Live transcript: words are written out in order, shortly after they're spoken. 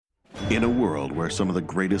In a world where some of the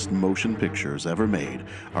greatest motion pictures ever made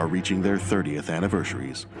are reaching their 30th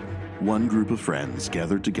anniversaries, one group of friends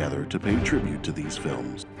gathered together to pay tribute to these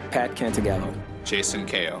films. Pat Cantagallo, Jason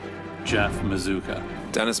Kao, Jeff Mazuka,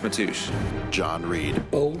 Dennis Matouche, John Reed.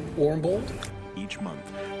 Warren Bold. Each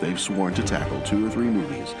month, they've sworn to tackle 2 or 3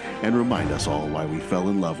 movies and remind us all why we fell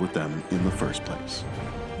in love with them in the first place.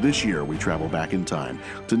 This year, we travel back in time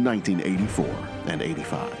to 1984 and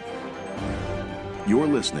 85. You're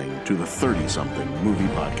listening to the 30-something Movie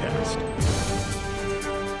Podcast.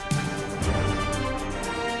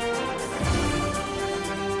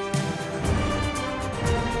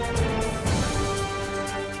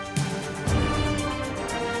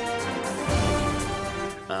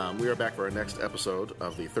 We are back for our next episode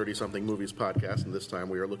of the 30-something Movies Podcast, and this time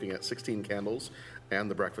we are looking at 16 Candles and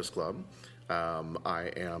The Breakfast Club.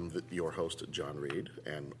 I am your host, John Reed,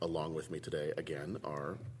 and along with me today, again,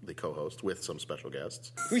 are the co-hosts with some special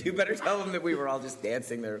guests. You better tell them that we were all just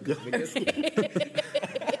dancing there.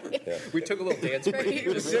 We took a little dance break.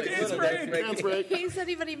 Dance break. In case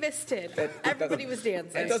anybody missed it, everybody was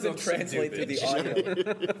dancing. That doesn't translate to the audio.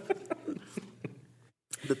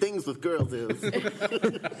 The things with girls is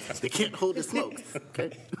they can't hold the smokes,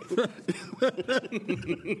 okay?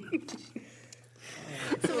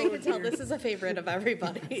 So we can tell this is a favorite of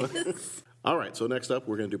everybody's. All right, so next up,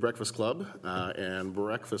 we're going to do Breakfast Club, and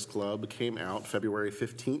Breakfast Club came out February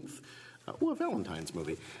 15th. A Valentine's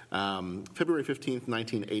movie. February 15th,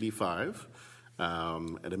 1985.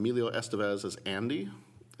 And Emilio Estevez as Andy.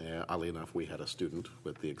 Oddly enough, we had a student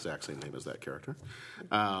with the exact same name as that character.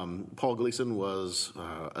 Paul Gleason was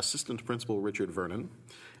Assistant Principal Richard Vernon.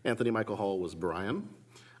 Anthony Michael Hall was Brian.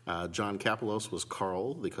 John Kapelos was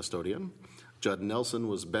Carl, the custodian. Judd Nelson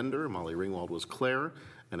was Bender. Molly Ringwald was Claire.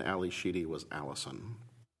 And Ali Sheedy was Allison.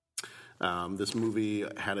 This movie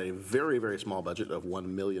had a very, very small budget of $1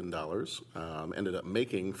 million. Ended up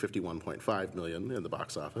making $51.5 million in the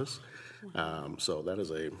box office. So that is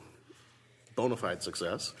a bona fide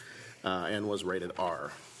success, and was rated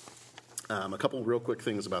R. A couple real quick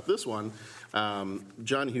things about this one.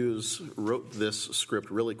 John Hughes wrote this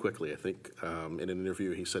script really quickly. I think in an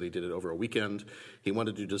interview he said he did it over a weekend. He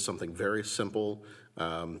wanted to do just something very simple,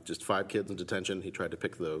 just 5 kids in detention. He tried to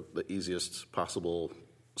pick the easiest possible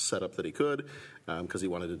setup that he could, because he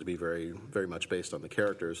wanted it to be very, very much based on the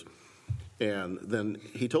characters. And then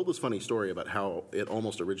he told this funny story about how it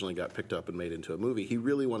almost originally got picked up and made into a movie. He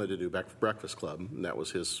really wanted to do Breakfast Club, and that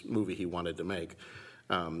was his movie he wanted to make.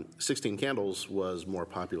 16 Candles was more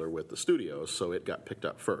popular with the studios, so it got picked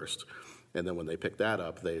up first. And then when they picked that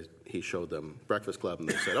up, he showed them Breakfast Club, and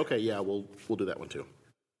they said, okay, yeah, we'll do that one too.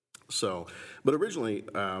 So, but originally,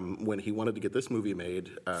 when he wanted to get this movie made,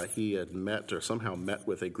 he had somehow met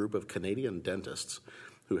with a group of Canadian dentists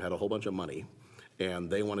who had a whole bunch of money, and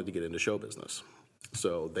they wanted to get into show business.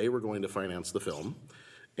 So they were going to finance the film,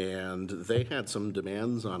 and they had some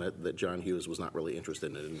demands on it that John Hughes was not really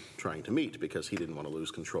interested in trying to meet because he didn't want to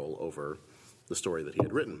lose control over the story that he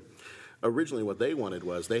had written. Originally, what they wanted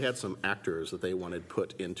was they had some actors that they wanted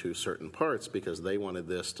put into certain parts because they wanted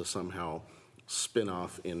this to somehow spin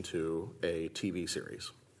off into a TV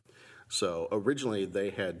series. So originally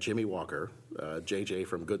they had Jimmy Walker, JJ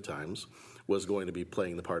from Good Times, was going to be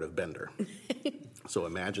playing the part of Bender. So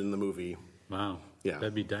imagine the movie. Wow. Yeah.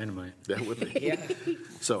 That'd be dynamite. That would be. Yeah.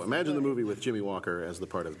 So imagine the movie with Jimmy Walker as the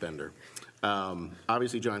part of Bender.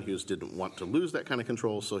 Obviously, John Hughes didn't want to lose that kind of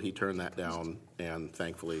control, so he turned that down, and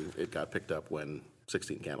thankfully it got picked up when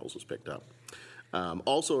 16 Candles was picked up.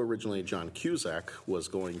 Also, originally, John Cusack was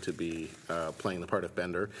going to be playing the part of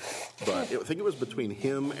Bender, but I think it was between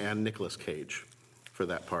him and Nicolas Cage for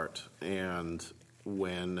that part. And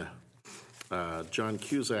when John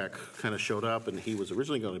Cusack kind of showed up, and he was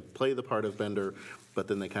originally going to play the part of Bender, but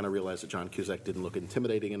then they kind of realized that John Cusack didn't look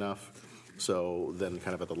intimidating enough, so then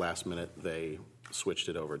kind of at the last minute, they switched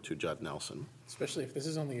it over to Judd Nelson. Especially if this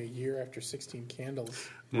is only a year after 16 Candles.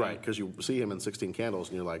 Right, because you see him in 16 Candles,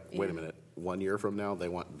 and you're like, wait a minute, 1 year from now, they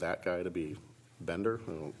want that guy to be Bender?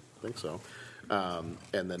 I don't think so. And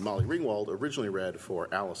then Molly Ringwald originally read for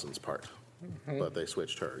Allison's part, but they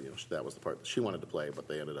switched her. That was the part that she wanted to play, but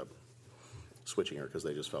they ended up switching her because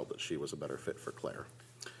they just felt that she was a better fit for Claire.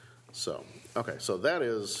 So, okay, so that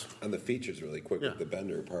is... On the features really quick, with the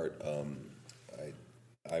Bender part,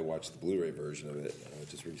 I watched the Blu-ray version of it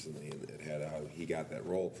just recently, and it had how he got that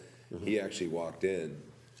role. Mm-hmm. He actually walked in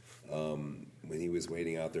when he was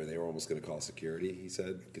waiting out there. They were almost going to call security, he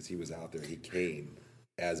said, because he was out there. He came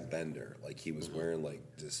as Bender. Like, he was wearing, like,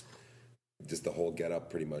 just just the whole get up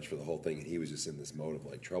pretty much for the whole thing, and he was just in this mode of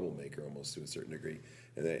like troublemaker almost to a certain degree.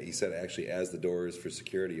 And that he said actually as the doors for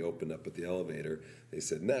security opened up at the elevator, they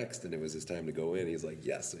said next, and it was his time to go in. He's like,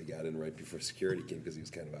 yes, so he got in right before security came because he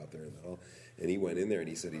was kind of out there in the hall. And he went in there and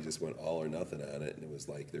he said he just went all or nothing on it, and it was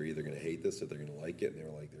like they're either going to hate this or they're going to like it, and they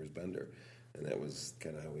were like, there's Bender. And that was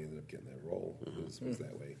kind of how we ended up getting that role. It was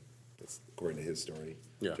that way. That's according to his story,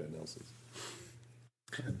 Judd Nelson's.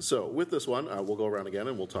 So with this one, we'll go around again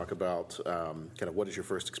and we'll talk about kind of what is your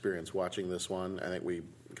first experience watching this one. I think we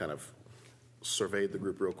kind of surveyed the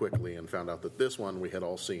group real quickly and found out that this one we had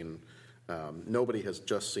all seen. Nobody has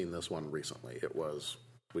just seen this one recently.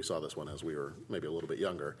 We saw this one as we were maybe a little bit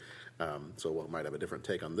younger, so we might have a different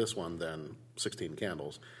take on this one than 16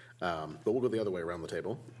 Candles. But we'll go the other way around the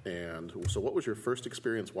table. And so what was your first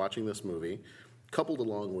experience watching this movie, coupled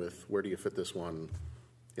along with where do you fit this one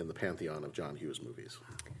in the pantheon of John Hughes movies?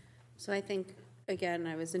 So I think, again,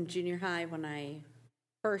 I was in junior high when I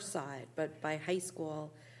first saw it, but by high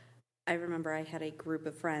school, I remember I had a group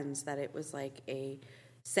of friends that it was like a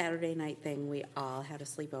Saturday night thing. We all had a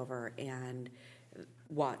sleepover and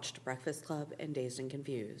watched Breakfast Club and Dazed and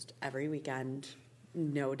Confused every weekend,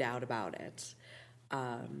 no doubt about it.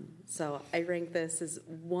 So I rank this as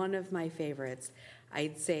one of my favorites.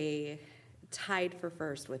 I'd say tied for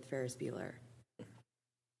first with Ferris Bueller.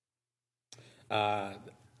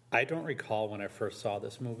 I don't recall when I first saw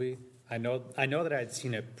this movie. I know that I had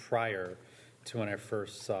seen it prior to when I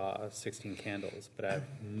first saw 16 Candles, but I have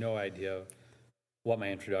no idea what my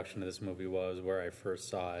introduction to this movie was, where I first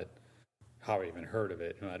saw it, how I even heard of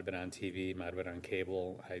it. It might have been on TV, it might have been on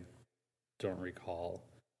cable. I don't recall.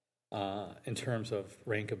 In terms of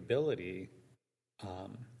rankability,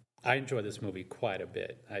 I enjoy this movie quite a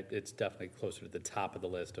bit. It's definitely closer to the top of the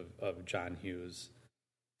list of John Hughes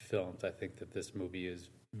films. I think that this movie is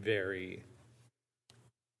very,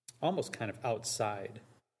 almost kind of outside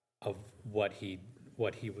of what he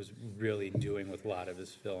was really doing with a lot of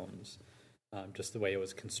his films. Just the way it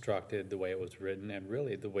was constructed, the way it was written, and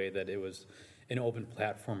really the way that it was an open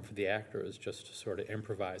platform for the actors just to sort of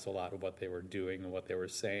improvise a lot of what they were doing and what they were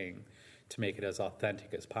saying to make it as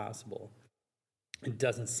authentic as possible. It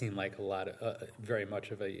doesn't seem like a lot of very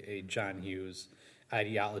much of a John Hughes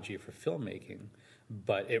ideology for filmmaking,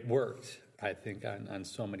 but it worked, I think, on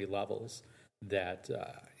so many levels that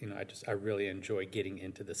I really enjoy getting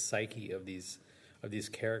into the psyche of these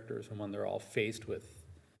characters, and when they're all faced with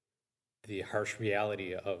the harsh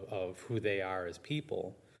reality of who they are as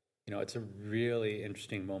people. It's a really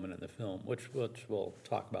interesting moment in the film, which we'll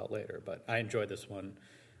talk about later. But I enjoyed this one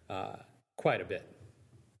quite a bit.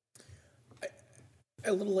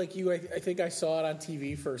 A little like you, I think I saw it on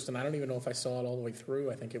TV first, and I don't even know if I saw it all the way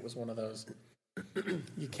through. I think it was one of those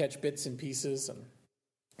you catch bits and pieces, and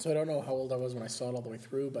so I don't know how old I was when I saw it all the way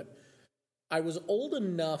through, but I was old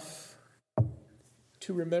enough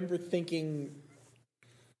to remember thinking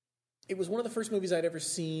it was one of the first movies I'd ever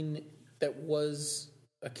seen that was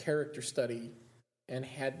a character study and it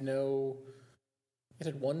had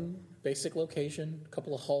one basic location, a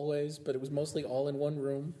couple of hallways, but it was mostly all in one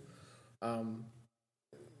room.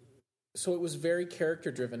 So it was very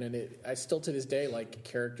character driven, and I still to this day like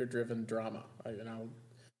character driven drama.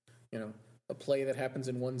 A play that happens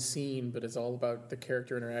in one scene, but it's all about the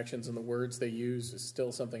character interactions and the words they use is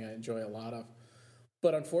still something I enjoy a lot of.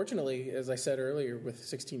 But unfortunately, as I said earlier with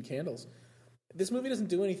 16 Candles, this movie doesn't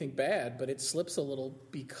do anything bad, but it slips a little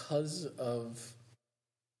because of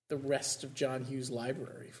the rest of John Hughes'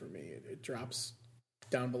 library for me. It drops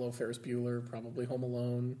down below Ferris Bueller, probably Home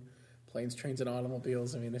Alone, Planes, Trains, and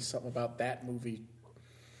Automobiles. I mean, there's something about that movie.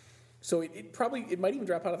 So it might even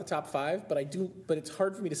drop out of the top 5, but it's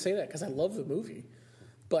hard for me to say that because I love the movie.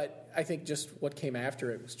 But I think just what came after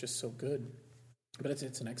it was just so good. But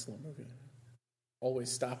it's an excellent movie.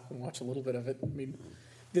 Always stop and watch a little bit of it. I mean,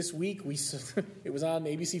 this week it was on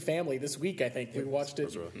ABC Family. This week, I think we watched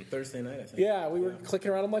it Thursday night. I think. Yeah, we were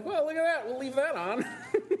clicking around. I'm like, well, look at that. We'll leave that on.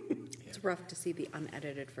 It's rough to see the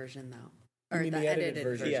unedited version, though, or You mean the edited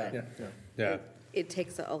version. Yeah. Yeah. It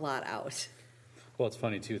takes a lot out. Well, it's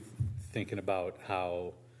funny, too, thinking about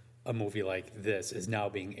how a movie like this is now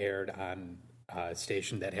being aired on a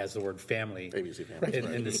station that has the word family, ABC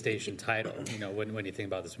Family. in the station title. When you think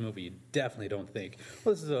about this movie, you definitely don't think,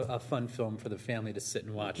 well, this is a fun film for the family to sit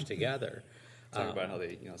and watch together. Talk about how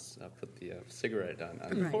they put the cigarette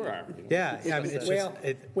on the forearm. Yeah, I mean, it's Well,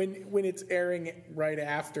 just... when it's airing right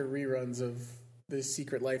after reruns of the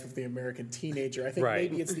secret life of the American teenager. I think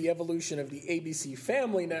Right. maybe it's the evolution of the ABC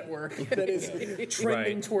Family Network that is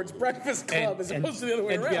trending Right. towards Breakfast Club as opposed to the other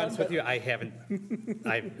way and around. to be honest with but- you,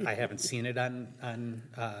 I haven't seen it on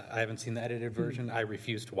I haven't seen the edited version. I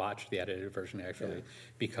refuse to watch the edited version actually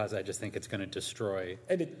because I just think it's going to destroy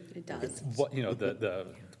and It does. what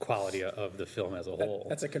the quality of the film as a whole.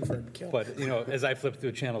 that's a confirmed kill. But as I flip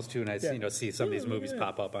through channels too, and I Yeah. see some of these movies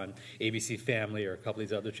pop up on ABC Family or a couple of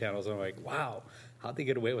these other channels, I'm like, wow, how'd they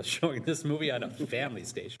get away with showing this movie on a family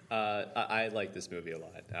station? I like this movie a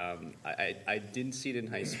lot. I didn't see it in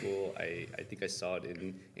high school. I think I saw it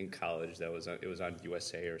in college. It was on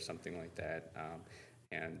USA or something like that.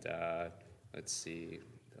 Let's see.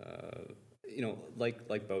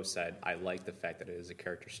 Like Bo said, I like the fact that it is a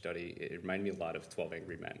character study. It reminded me a lot of 12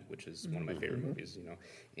 Angry Men, which is one of my favorite movies.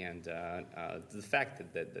 And the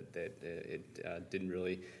fact that it didn't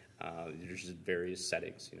really. There's just various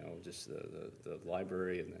settings, just the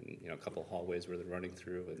library and then a couple of hallways where they're running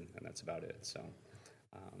through, and that's about it. So,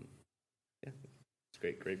 yeah, it's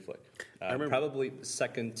a great flick. Probably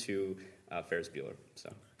second to Ferris Bueller.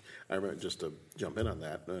 So, I remember, just to jump in on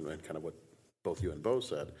that, and kind of what both you and Bo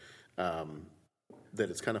said, that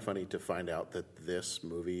it's kind of funny to find out that this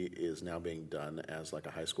movie is now being done as like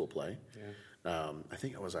a high school play. Yeah. I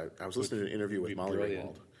think I was listening to an interview with Molly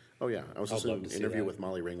brilliant. Ringwald. Oh yeah, I was I'd listening love to to an see interview that. with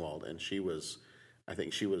Molly Ringwald, and I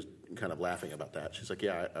think she was kind of laughing about that. She's like,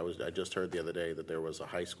 yeah, I just heard the other day that there was a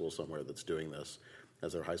high school somewhere that's doing this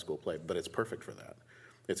as their high school play, but it's perfect for that.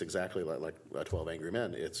 It's exactly like 12 Angry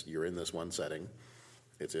Men. You're in this one setting,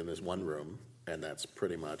 it's in this one room, and that's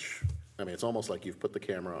pretty much. I mean, it's almost like you've put the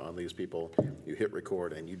camera on these people, you hit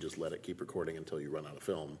record, and you just let it keep recording until you run out of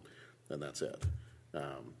film, and that's it.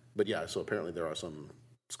 But yeah, so apparently there are some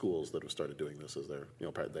schools that have started doing this as their,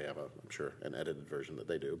 they have I'm sure, an edited version that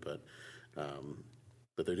they do, but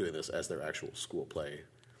that they're doing this as their actual school play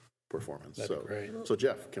performance. That'd be great. So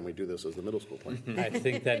Jeff, can we do this as the middle school play? I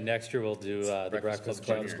think that next year we'll do the Breakfast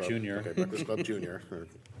Club Junior. Okay, Breakfast Club Junior.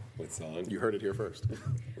 What song? You heard it here first.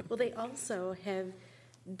 Well, they also have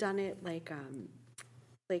done it like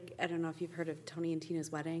I don't know if you've heard of Tony and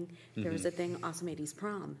Tina's Wedding. There was a thing, Awesome 80s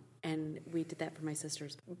Prom, and we did that for my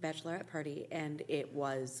sister's bachelorette party, and it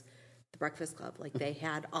was the Breakfast Club. Like they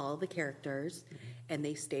had all the characters, and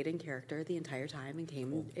they stayed in character the entire time and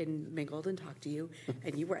came and mingled and talked to you,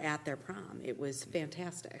 and you were at their prom. It was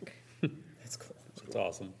fantastic. That's cool. It's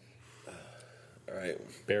awesome. All right,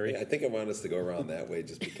 Barry? Yeah, I think I want us to go around that way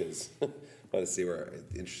just because I want to see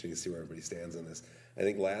interesting to see where everybody stands on this. I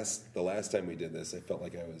think the last time we did this, I felt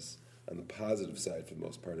like I was on the positive side for the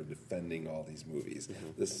most part of defending all these movies.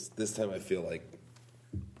 This time I feel like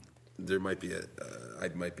there might be I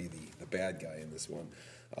might be the bad guy in this one.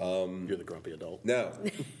 You're the grumpy adult. Now,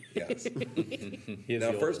 yes. He is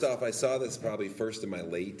Now, the first oldest. off, I saw this probably first in my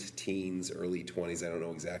late teens, early 20s. I don't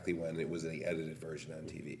know exactly when. It was the edited version on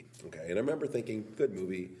TV. Okay, and I remember thinking, good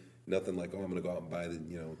movie. Nothing like, oh, I'm going to go out and buy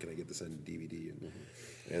can I get this on DVD and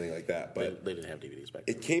anything like that. But They didn't have DVDs back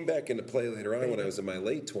then. it came back into play later on when I was in my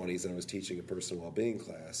late 20s and I was teaching a personal well-being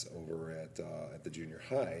class over at the junior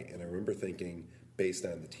high. And I remember thinking, based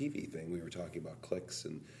on the TV thing, we were talking about clicks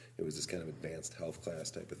and it was this kind of advanced health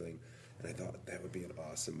class type of thing. And I thought that would be an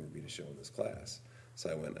awesome movie to show in this class. So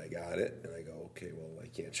I went, I got it, and I go, okay, well, I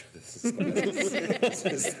can't show this in class.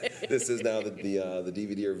 this is now the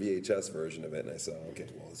DVD or VHS version of it. And I said, okay,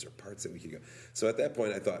 well, is there parts that we could go? So at that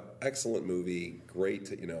point, I thought, excellent movie, great,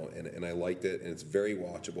 and I liked it, and it's very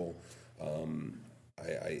watchable.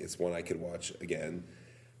 It's one I could watch again.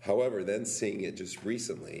 However, then seeing it just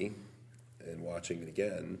recently and watching it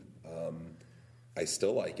again, I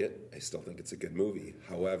still like it. I still think it's a good movie.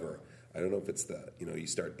 However, I don't know if it's you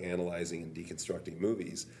start analyzing and deconstructing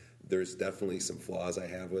movies. There's definitely some flaws I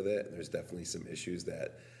have with it. There's definitely some issues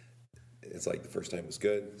that it's like the first time was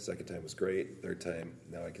good, second time was great, third time,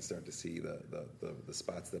 now I can start to see the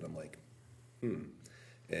spots that I'm like,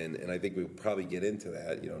 And I think we'll probably get into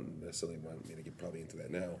that. You don't necessarily want me to get probably into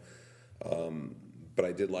that now. But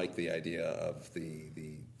I did like the idea of the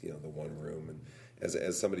one room, and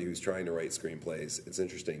as somebody who's trying to write screenplays, it's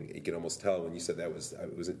interesting. You can almost tell when you said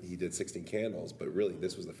he did 16 Candles, but really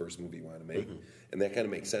this was the first movie he wanted to make, and that kind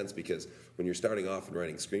of makes sense because when you're starting off and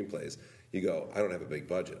writing screenplays, you go, I don't have a big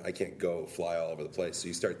budget, I can't go fly all over the place, so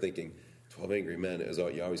you start thinking 12 Angry Men is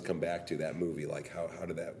you always come back to that movie, like how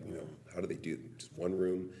did that how do they do just one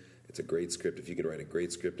room? It's a great script. If you could write a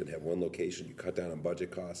great script and have one location, you cut down on budget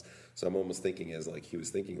costs. So I'm almost thinking he was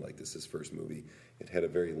thinking like this is his first movie. It had a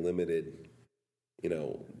very limited,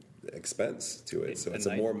 expense to it. So A it's a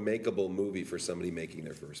knife- more makeable movie for somebody making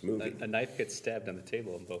their first movie. A knife gets stabbed on the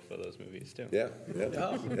table in both of those movies too. Yeah.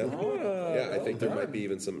 I think there might be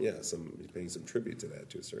even some paying some tribute to that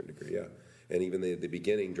to a certain degree. Yeah, and even the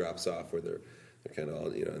beginning drops off where they're kind of all,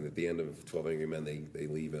 and at the end of 12 Angry Men they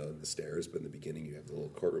leave the stairs, but in the beginning you have the little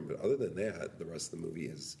courtroom. But other than that, the rest of the movie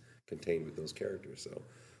is contained with those characters.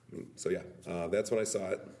 So, that's when I saw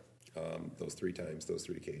it. Those 3 times, those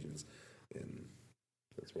 3 occasions, and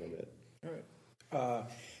that's where I'm at. All right.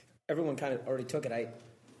 Everyone kind of already took it.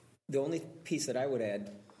 The only piece that I would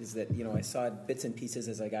add is that, I saw bits and pieces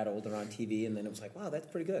as I got older on TV, and then it was like, wow, that's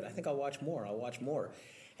pretty good. I think I'll watch more.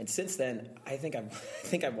 And since then, I think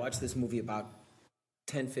I've watched this movie about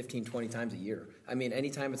 10, 15, 20 times a year. I mean,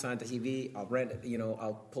 anytime it's on TV, I'll rent it,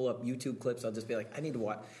 I'll pull up YouTube clips. I'll just be like, I need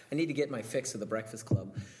to get my fix of The Breakfast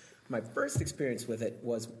Club. My first experience with it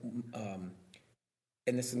was,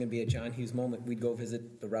 and this is going to be a John Hughes moment, we'd go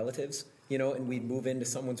visit the relatives, and we'd move into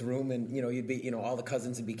someone's room, and, you'd be, all the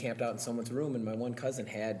cousins would be camped out in someone's room, and my one cousin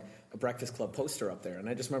had a Breakfast Club poster up there, and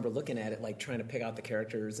I just remember looking at it, like, trying to pick out the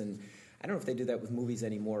characters, and I don't know if they do that with movies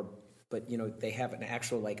anymore, but, they have an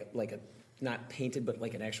actual, like a, not painted, but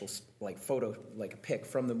like an actual, like, photo, like a pic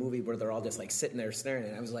from the movie where they're all just, like, sitting there staring,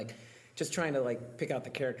 and I was, like, just trying to, like, pick out the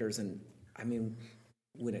characters, and, I mean,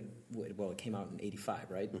 it came out in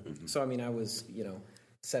 85, right? Mm-hmm. So, I mean, I was,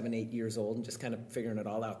 7, 8 years old and just kind of figuring it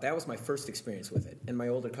all out. That was my first experience with it. And my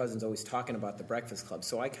older cousin's always talking about The Breakfast Club.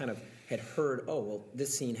 So I kind of had heard, oh, well,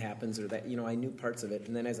 this scene happens or that, I knew parts of it.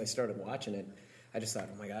 And then as I started watching it, I just thought,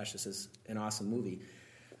 oh my gosh, this is an awesome movie.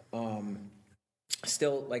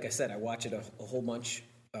 Still, like I said, I watch it a whole bunch.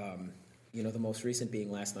 The most recent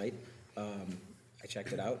being last night. I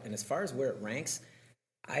checked it out. And as far as where it ranks,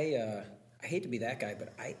 I hate to be that guy,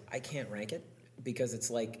 but I can't rank it because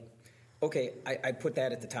it's like, okay, I put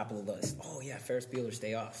that at the top of the list. Oh, yeah, Ferris Bueller's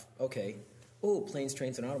Day Off. Okay. Oh, Planes,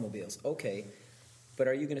 Trains, and Automobiles. Okay. But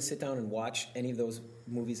are you going to sit down and watch any of those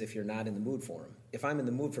movies if you're not in the mood for them? If I'm in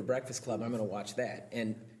the mood for Breakfast Club, I'm going to watch that.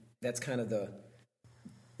 And that's kind of the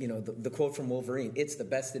quote from Wolverine. It's the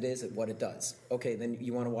best it is at what it does. Okay, then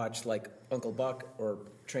you want to watch, like, Uncle Buck or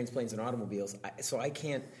Trains, Planes, and Automobiles. So I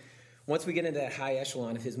can't... Once we get into that high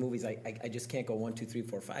echelon of his movies, I just can't go 1, 2, 3,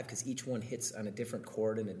 4, 5 because each one hits on a different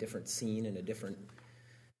chord and a different scene and a different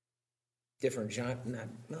genre.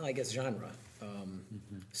 Genre.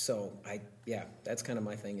 So that's kind of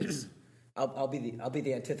my thing. Is I'll be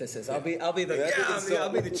the antithesis. I'll be the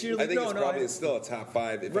cheerleader. I think it's probably still a top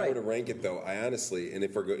 5. If I were to rank it, though, I honestly, and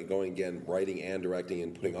if we're going again, writing and directing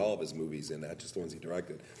and putting all of his movies in, not just the ones he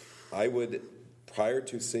directed, I would, prior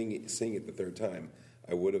to seeing it the third time,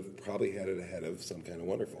 I would have probably had it ahead of Some Kind of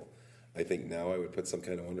Wonderful. I think now I would put Some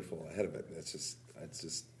Kind of Wonderful ahead of it. It's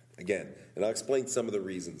just again, and I'll explain some of the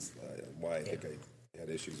reasons why I think I had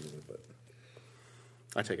issues with it. But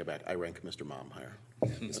I take it back. I rank Mr. Mom higher.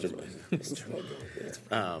 Mr.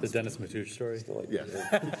 The Dennis Matouche story. Yeah.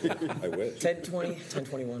 I wish. 10-20,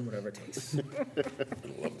 10-21, whatever it takes. I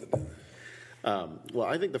loved it. Well,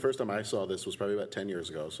 I think the first time I saw this was probably about 10 years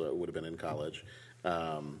ago, so it would have been in college.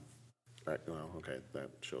 Right, well, okay,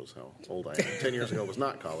 that shows how old I am. 10 years ago was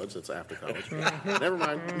not college, it's after college. Never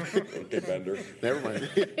mind. Okay, Bender. Never mind.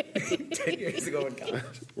 10 years ago in college.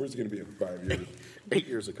 Where's it going to be in 5 years? 8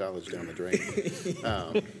 years of college down the drain.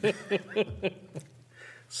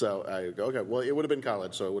 So I go, okay, well, it would have been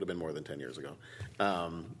college, so it would have been more than 10 years ago.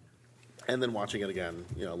 And then watching it again,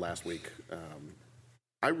 last week,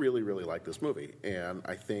 I really, really like this movie. And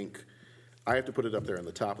I think I have to put it up there in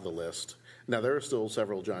the top of the list. Now, there are still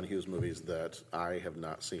several John Hughes movies that I have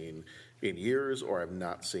not seen in years or I've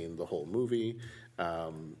not seen the whole movie.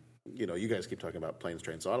 You guys keep talking about Planes,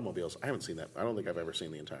 Trains, Automobiles. I haven't seen that. I don't think I've ever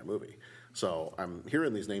seen the entire movie. So I'm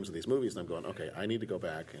hearing these names of these movies, and I'm going, okay, I need to go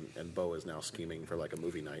back, and Bo is now scheming for like a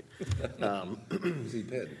movie night. He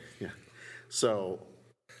did. Yeah. So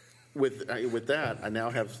with that, I now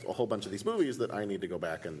have a whole bunch of these movies that I need to go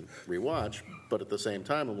back and rewatch. But at the same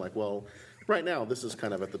time, I'm like, well, right now this is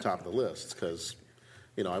kind of at the top of the list because,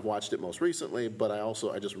 I've watched it most recently, but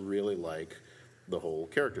I just really like the whole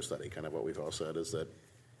character study. Kind of what we've all said is that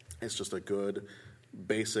it's just a good,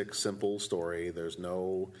 basic, simple story. There's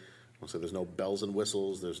no bells and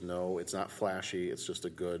whistles. It's not flashy. It's just a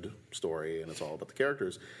good story, and it's all about the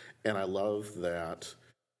characters. And I love that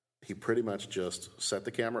he pretty much just set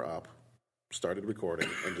the camera up, started recording,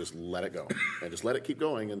 and just let it go. And just let it keep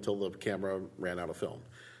going until the camera ran out of film.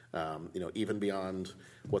 Even beyond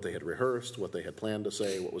what they had rehearsed, what they had planned to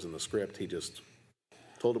say, what was in the script, he just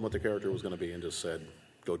told them what the character was going to be and just said,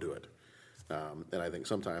 go do it. And I think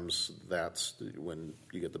sometimes that's when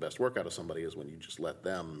you get the best work out of somebody is when you just let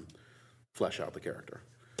them flesh out the character.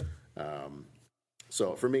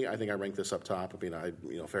 So for me, I think I rank this up top. I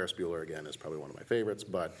mean, Ferris Bueller again is probably one of my favorites,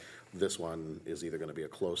 but this one is either going to be a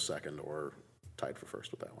close second or tied for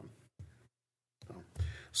first with that one.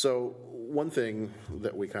 So one thing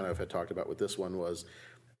that we kind of had talked about with this one was,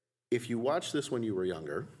 if you watch this when you were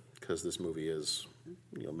younger, because this movie is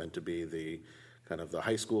meant to be the kind of the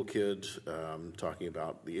high school kid talking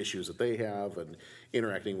about the issues that they have and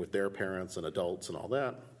interacting with their parents and adults and all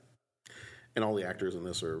that. And all the actors in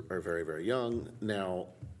this are very, very young. Now,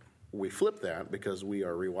 we flip that because we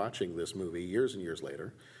are rewatching this movie years and years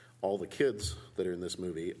later. All the kids that are in this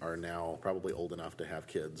movie are now probably old enough to have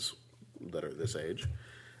kids that are this age.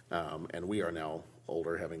 And we are now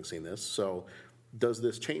older, having seen this. So does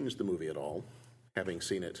this change the movie at all, having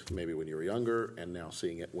seen it maybe when you were younger and now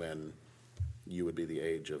seeing it when you would be the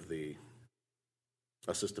age of the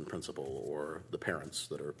assistant principal or the parents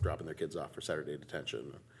that are dropping their kids off for Saturday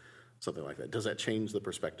detention, something like that? Does that change the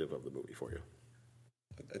perspective of the movie for you?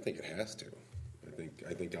 I think it has to.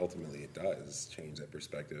 I think ultimately it does change that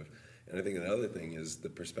perspective. And I think another thing is the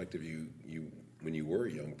perspective you when you were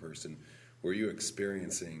a young person, were you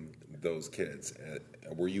experiencing those kids?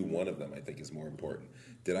 Were you one of them, I think, is more important.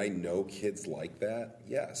 Did I know kids like that?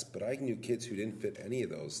 Yes, but I knew kids who didn't fit any of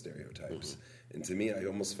those stereotypes. Mm-hmm. And to me, I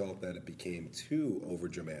almost felt that it became too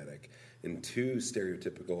overdramatic and too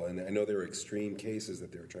stereotypical. And I know there were extreme cases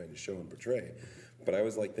that they were trying to show and portray, but I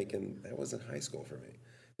was like thinking, that wasn't high school for me.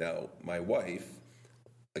 Now, my wife,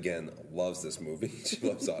 again, loves this movie. She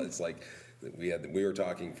loves it. It's like we were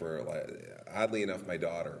talking for, oddly enough, my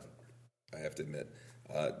daughter, I have to admit,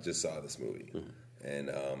 just saw this movie, and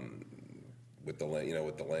with the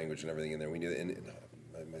language and everything in there, we knew.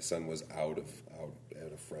 And my son was out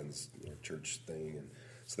at a friend's church thing, and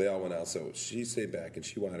so they all went out. So she stayed back, and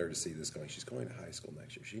she wanted her to see this. She's going to high school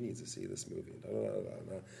next year. She needs to see this movie.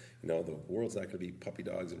 The world's not going to be puppy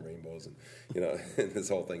dogs and rainbows, and and this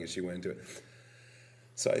whole thing. And she went into it.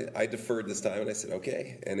 So I deferred this time, and I said,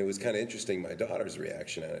 okay. And it was kind of interesting. My daughter's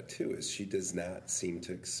reaction on it, too, is she does not seem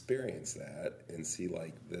to experience that and see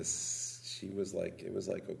like this. She was like, it was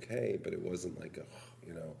like, okay, but it wasn't like,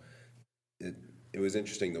 it was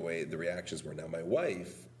interesting the way the reactions were. Now, my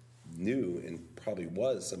wife knew and probably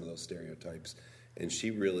was some of those stereotypes, and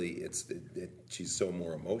she really, she's so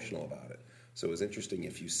more emotional about it. So it was interesting,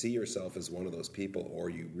 if you see yourself as one of those people, or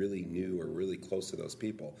you really knew or really close to those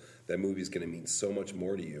people, that movie is going to mean so much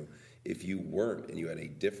more to you. If you weren't and you had a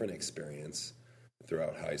different experience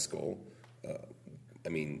throughout high school, I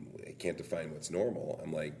can't define what's normal.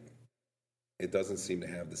 I'm like, it doesn't seem to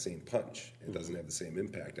have the same punch. It doesn't have the same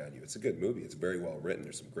impact on you. It's a good movie. It's very well written.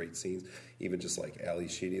 There's some great scenes. Even just like Ali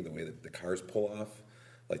Sheedy, the way that the cars pull off,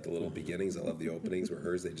 like the little beginnings. I love the openings where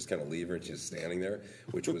hers, they just kind of leave her and she's standing there,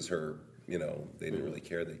 which was her. They didn't really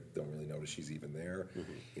care. They don't really notice she's even there.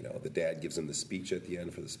 Mm-hmm. The dad gives him the speech at the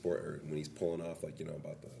end for the sport, or when he's pulling off,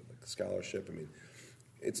 about the scholarship. I mean,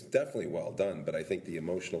 it's definitely well done, but I think the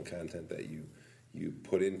emotional content that you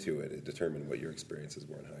put into it determined what your experiences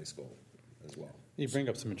were in high school as well. You bring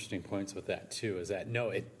up some interesting points with that too. Is that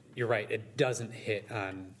you're right. It doesn't hit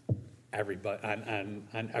on everybody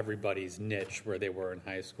on everybody's niche where they were in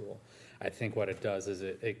high school. I think what it does is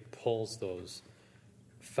it pulls those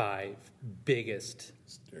 5 biggest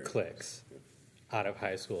cliques out of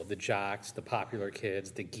high school: the jocks, the popular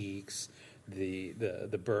kids, the geeks, the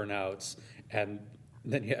burnouts, and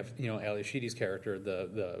then you have Ali Sheedy's character,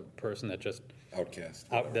 the person that just outcast,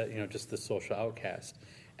 just the social outcast,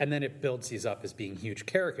 and then it builds these up as being huge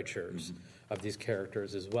caricatures of these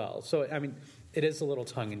characters as well. So I mean, it is a little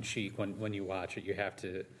tongue in cheek when you watch it. You have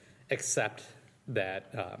to accept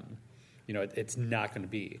that it's not going to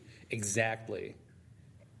be exactly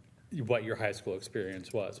what your high school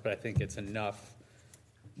experience was, but I think it's enough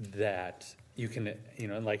that you can,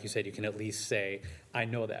 and like you said, you can at least say, I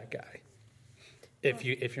know that guy. If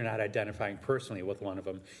you're not identifying personally with one of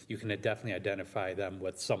them, you can definitely identify them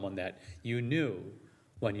with someone that you knew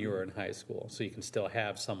when you were in high school, so you can still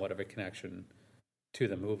have somewhat of a connection to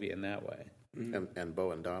the movie in that way. And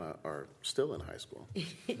Bo and Donna are still in high school.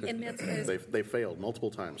 And that's they failed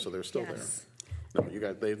multiple times, so they're still yes. there. No, you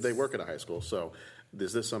guys, they work at a high school, so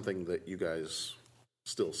is this something that you guys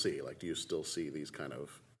still see? Like, do you still see these kind of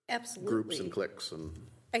absolutely groups and cliques? And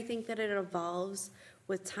I think that it evolves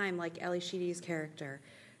with time, like Ali Sheedy's character.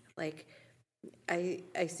 Like,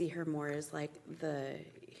 I see her more as like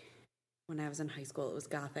when I was in high school, it was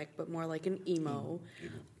gothic, but more like an emo.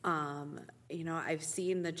 I've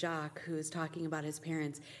seen the jock who's talking about his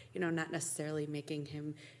parents, not necessarily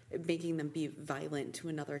making them be violent to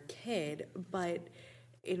another kid, but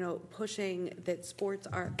pushing that sports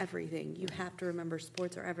are everything. You have to remember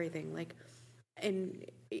sports are everything. Like, And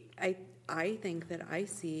I think that I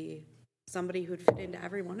see somebody who'd fit into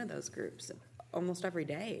every one of those groups almost every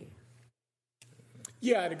day.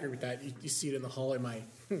 Yeah, I'd agree with that. You see it in the hallway.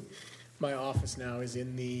 My office now is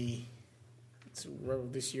in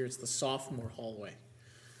this year it's the sophomore hallway.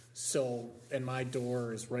 So, and my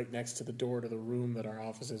door is right next to the door to the room that our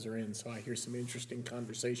offices are in. So I hear some interesting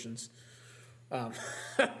conversations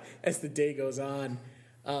as the day goes on.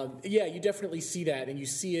 Yeah, you definitely see that, and you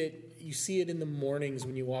see it in the mornings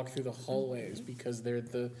when you walk through the hallways because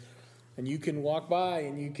and you can walk by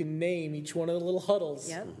and you can name each one of the little huddles.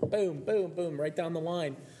 Yep. Boom, boom, boom, right down the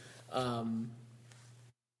line.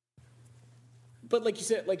 But like you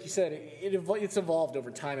said, it's evolved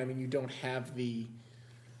over time. I mean, you don't have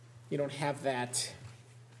that.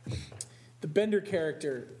 The Bender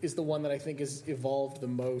character is the one that I think has evolved the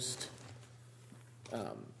most.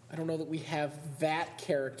 I don't know that we have that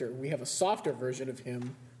character. We have a softer version of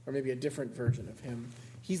him, or maybe a different version of him.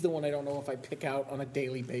 He's the one I don't know if I pick out on a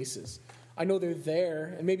daily basis. I know they're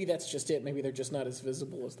there, and maybe that's just it. Maybe they're just not as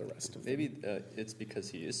visible as the rest of them. Maybe it's because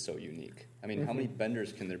he is so unique. I mean, how many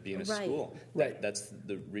Benders can there be in a Right. school? Right. That's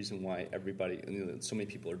the reason why so many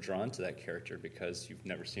people are drawn to that character because you've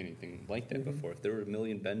never seen anything like that before. If there were a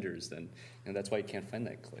million Benders, then that's why you can't find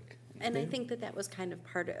that clique. And I think that was kind of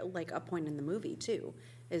part of, like, a point in the movie, too,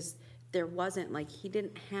 is there wasn't, like, he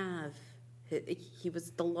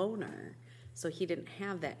was the loner, so he didn't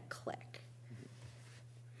have that clique.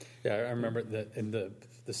 Yeah, I remember in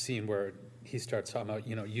the scene where he starts talking about,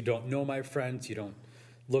 you don't know my friends, you don't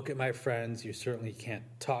look at my friends, you certainly can't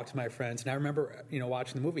talk to my friends. And I remember,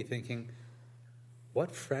 watching the movie thinking,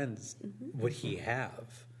 what friends would he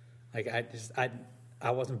have? Like,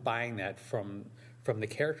 I wasn't buying that from the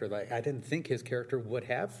character. Like, I didn't think his character would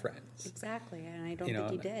have friends. Exactly, and I don't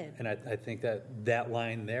think he did. And I think that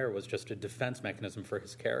line there was just a defense mechanism for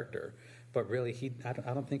his character. But really, I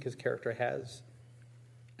don't think his character has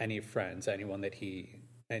any friends, anyone that he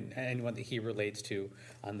relates to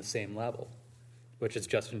on the same level, which is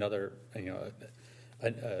just another,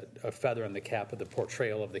 a feather in the cap of the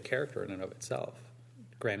portrayal of the character in and of itself.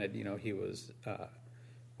 Granted, he was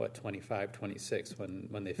 25, 26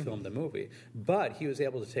 when they filmed the movie, but he was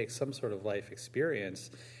able to take some sort of life experience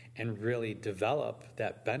and really develop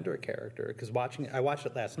that Bender character. Because I watched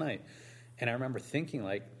it last night, and I remember thinking,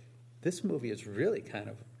 like, this movie is really kind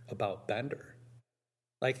of about Bender.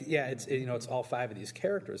 Like, yeah, it's all five of these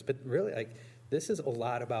characters, but really, like, this is a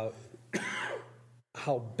lot about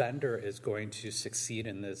how Bender is going to succeed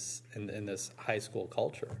in this high school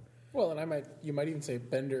culture. Well, and you might even say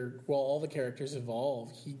Bender, while all the characters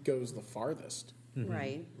evolve, he goes the farthest.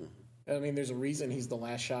 Right. I mean, there's a reason he's the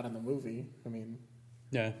last shot in the movie. I mean,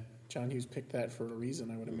 Yeah. John Hughes picked that for a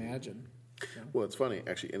reason, I would imagine. Well, it's funny,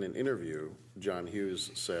 actually, in an interview, John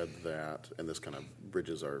Hughes said that, and this kind of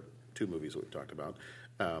bridges our two movies that we've talked about,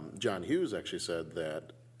 John Hughes actually said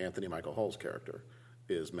that Anthony Michael Hall's character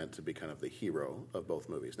is meant to be kind of the hero of both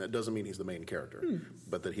movies. Now, it doesn't mean he's the main character,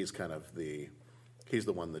 but that he's kind of he's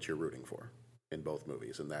the one that you're rooting for in both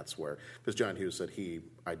movies. And that's where, because John Hughes said he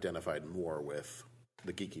identified more with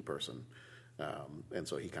the geeky person. And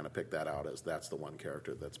so he kind of picked that out as that's the one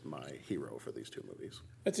character that's my hero for these two movies.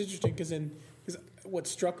 That's interesting because what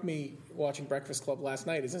struck me watching Breakfast Club last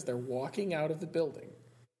night is as they're walking out of the building,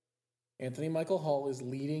 Anthony Michael Hall is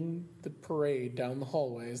leading the parade down the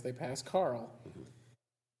hallway as they pass Carl,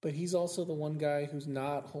 but he's also the one guy who's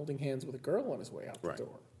not holding hands with a girl on his way out the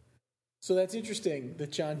door. So that's interesting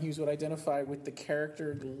that John Hughes would identify with the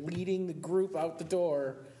character leading the group out the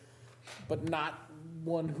door, but not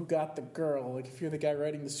one who got the girl. Like, if you're the guy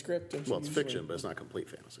writing the script, don't you Well, it's fiction, but it's not complete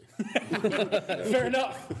fantasy. Fair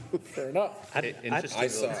enough. Fair enough. Interesting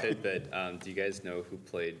little tidbit. Do you guys know who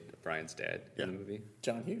played Brian's dad in the movie?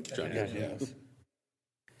 John Hughes. Yes.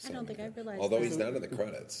 I don't think I realized Although that. he's not in the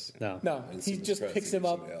credits. No, And he some just credits, picks he him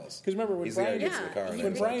was up. somebody else. Because remember, when He's the guy Brian who gets, gets in the car and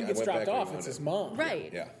when then Brian I gets went dropped back and off, rewound it's it. his mom.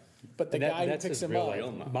 Right. Yeah. But the guy who picks him up.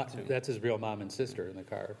 real mom, too. That's his real mom and sister in the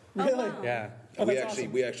car. Really? Yeah. Oh, we that's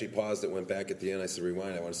actually paused it, went back at the end. I said,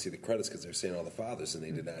 rewind. I want to see the credits because they're saying all the fathers, and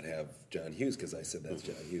they did not have John Hughes because I said that's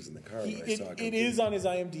John Hughes in the car when I saw it. It is on his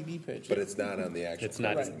IMDb page. But it's not on the actual It's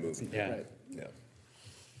not credits in- of the movie. yeah. Right. Yeah.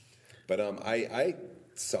 But I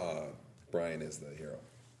saw Brian as the hero.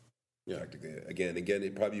 Yeah. Practically. Again,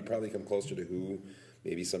 you probably come closer to who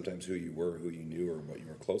you were, who you knew, or what you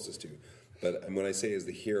were closest to. But when I say as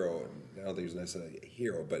the hero, I don't think he's necessarily a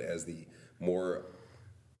hero, but as the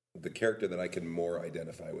character that I can more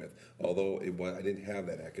identify with. Although I didn't have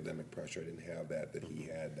that academic pressure, I didn't have that he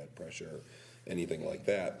had that pressure, anything like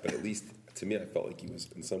that. But at least to me, I felt like he was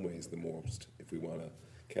in some ways the most, if we want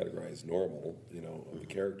to categorize normal, of the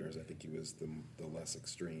characters. I think he was the less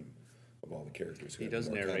extreme of all the characters. Who He had does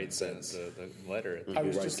more common narrate sense. the letter. At the I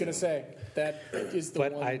was Right. just going to say that is the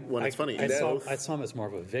But one. Well, it's funny, I saw, both- I saw him as more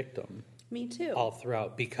of a victim Me too. all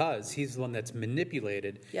throughout because he's the one that's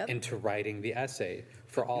manipulated Yep. into writing the essay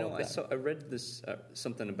for all of them. I read this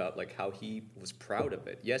something about like how he was proud of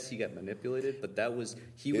it. Yes, he got manipulated, but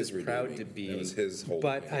he was His proud redeeming. to be. That was his whole.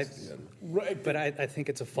 But defense at the end. Right, But I think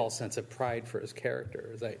it's a false sense of pride for his character.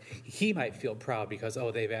 It's like he might feel proud because,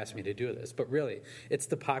 they've asked me to do this. But really, it's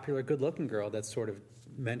the popular, good-looking girl that's sort of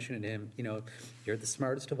mentioning him, you're the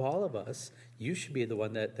smartest of all of us. You should be the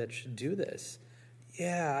one that should do this.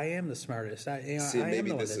 Yeah, I am the smartest. See, I am maybe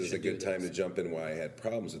the one this that is a should do good time this. to jump in. Why I had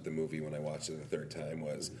problems with the movie when I watched it the third time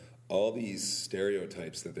was all these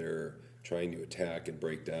stereotypes that they're trying to attack and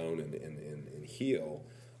break down and heal.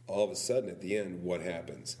 All of a sudden, at the end, what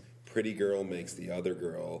happens? Pretty girl makes the other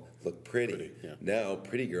girl look pretty. Yeah. Now,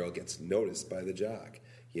 pretty girl gets noticed by the jock.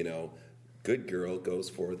 Good girl goes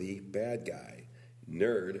for the bad guy.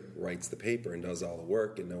 Nerd writes the paper and does all the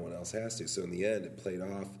work, and no one else has to. So in the end, it played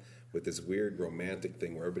off with this weird romantic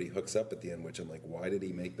thing where everybody hooks up at the end, which I'm like, why did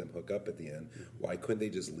he make them hook up at the end? Why couldn't they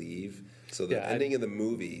just leave? So the Yeah, ending of the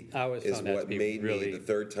movie I always is found that to what be made me really the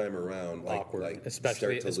third time around Awkward, start to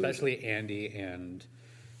lose it. especially Andy and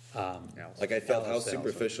Like I felt how Alice Salazar.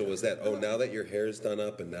 superficial was that. Oh, now that your hair's done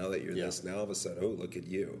up, and now that you're Yeah. this, now all of a sudden, oh, look at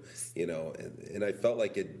you, and I felt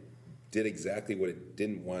like it did exactly what it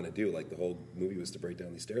didn't want to do. Like the whole movie was to break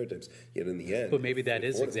down these stereotypes. Yet in the end, But maybe that it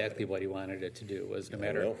is fortified exactly it. what he wanted it to do. Was no I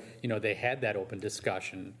matter, don't they had that open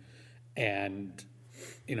discussion, and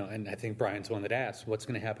and I think Brian's the one that asked, "What's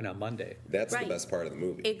going to happen on Monday?" That's Right. the best part of the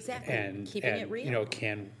movie. Exactly. And Keeping it real.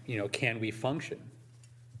 can we function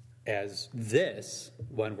as this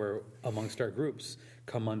when we're amongst our groups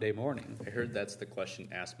come Monday morning? I heard that's the question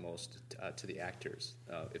asked most to the actors.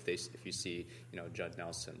 If you see Judd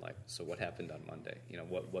Nelson, like, so what happened on Monday?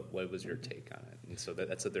 What was your take on it? And so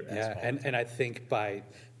that's what they're asked. Yeah, and I think by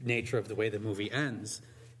nature of the way the movie ends,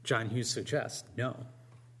 John Hughes suggests no.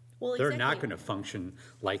 Well, They're not exactly. going to function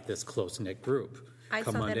like this close-knit group I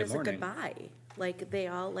come saw Monday that as morning. a goodbye. Like they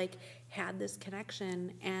all had this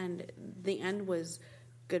connection, and the end was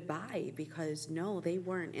goodbye because no, they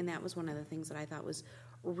weren't. And that was one of the things that I thought was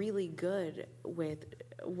really good with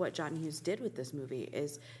what John Hughes did with this movie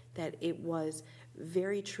is that it was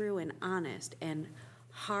very true and honest and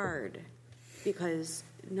hard because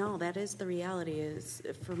no, that is the reality is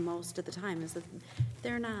for most of the time is that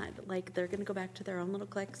they're not they're going to go back to their own little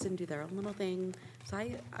cliques and do their own little thing. So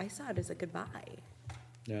I saw it as a goodbye.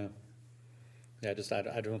 Yeah. Yeah, just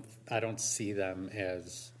I don't see them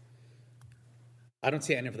as I don't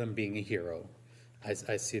see any of them being a hero.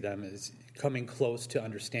 I see them as coming close to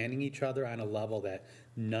understanding each other on a level that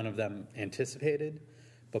none of them anticipated,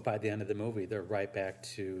 but by the end of the movie they're right back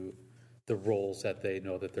to the roles that they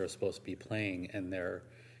know that they're supposed to be playing in their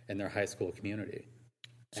high school community.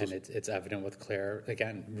 And it's evident with Claire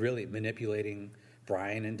again really manipulating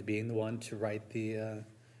Brian into being the one to write the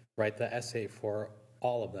essay for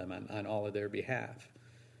all of them on all of their behalf.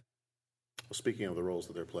 Well, speaking of the roles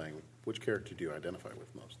that they're playing, which character do you identify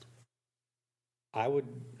with most? I would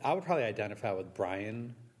probably identify with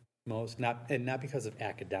Brian most, not because of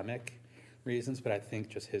academic reasons, but I think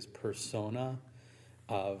just his persona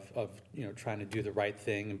of trying to do the right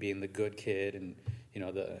thing and being the good kid, and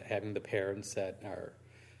having the parents that are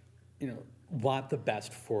want the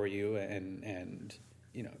best for you, and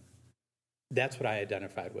that's what I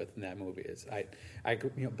identified with in that movie. Is I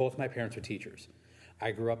both my parents are teachers.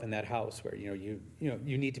 I grew up in that house where you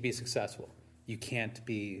need to be successful. You can't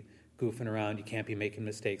be goofing around. You can't be making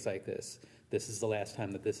mistakes like this. This is the last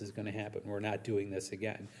time that this is going to happen. We're not doing this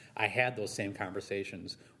again. I had those same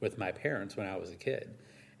conversations with my parents when I was a kid,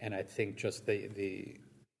 and I think just the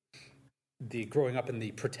growing up in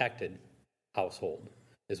the protected household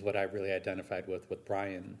is what I really identified with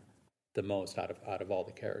Brian the most out of all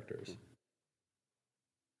the characters.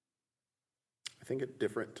 I think at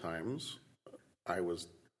different times, I was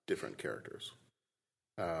different characters.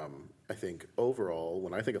 I think overall,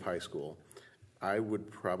 when I think of high school, I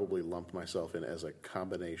would probably lump myself in as a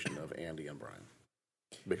combination of Andy and Brian.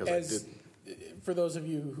 Because for those of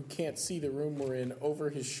you who can't see the room we're in, over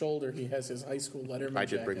his shoulder he has his high school Letterman I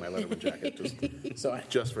did jacket. bring my Letterman jacket So I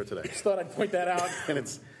just for today. just thought I'd point that out. And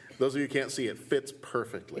it's those of you who can't see, it fits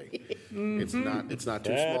perfectly. It's not too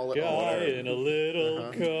small at all. in a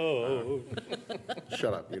little coat.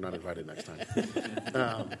 Shut up! You're not invited next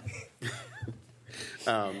time.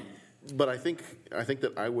 But I think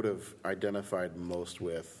that I would have identified most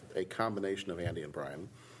with a combination of Andy and Brian,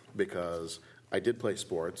 because I did play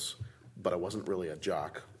sports. but I wasn't really a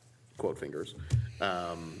jock, quote fingers.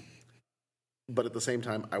 But at the same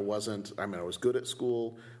time, I was good at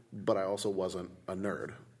school, but I also wasn't a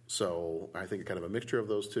nerd. So I think kind of a mixture of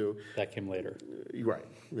those two. That came later. Right.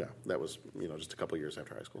 Yeah. That was, just a couple years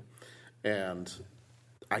after high school. And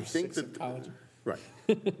I think that... college. Right.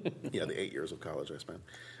 Yeah, the 8 years of college I spent.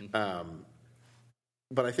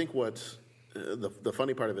 But I think what... The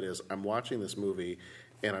funny part of it is I'm watching this movie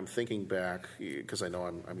and I'm thinking back, because I know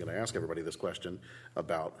I'm going to ask everybody this question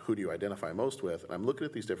about who do you identify most with. And I'm looking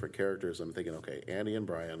at these different characters and I'm thinking, okay, Andy and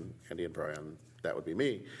Brian, that would be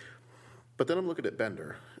me. But then I'm looking at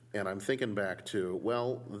Bender and I'm thinking back to,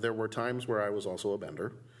 well, there were times where I was also a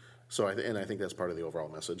Bender. So I think that's part of the overall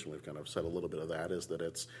message, and we've kind of said a little bit of that, is that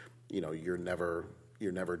it's, you're never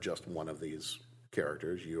just one of these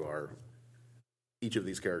characters. You are each of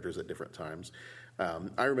these characters at different times.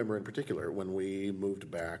 I remember in particular when we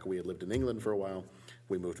moved back, we had lived in England for a while.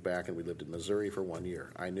 We moved back and we lived in Missouri for 1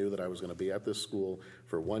 year. I knew that I was going to be at this school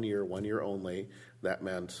for 1 year only. That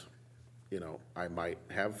meant, I might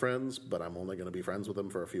have friends, but I'm only going to be friends with them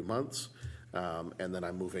for a few months. And then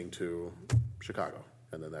I'm moving to Chicago,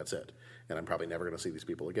 and then that's it. And I'm probably never going to see these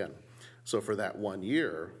people again. So for that 1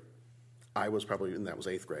 year, I was probably, and that was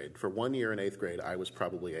 8th grade. For 1 year in 8th grade, I was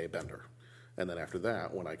probably a Bender. And then after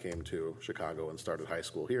that, when I came to Chicago and started high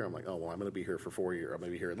school here, I'm like, oh, well, I'm going to be here for 4 years. I'm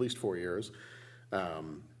going to be here at least 4 years.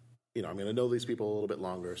 I'm going to know these people a little bit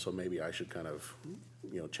longer, so maybe I should kind of,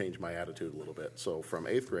 change my attitude a little bit. So from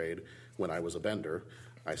 8th grade, when I was a Bender,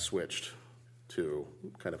 I switched to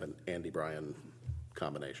kind of an Andy Bryan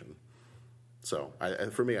combination. So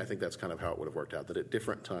for me, I think that's kind of how it would have worked out, that at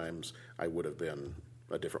different times I would have been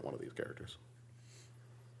a different one of these characters.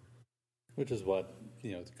 Which is what,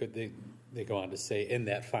 they go on to say in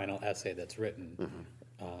that final essay that's written.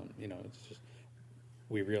 Mm-hmm. It's just,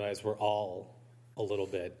 we realize we're all a little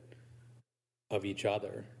bit of each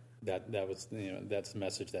other. That was, that's the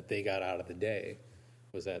message that they got out of the day,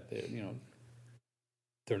 was that,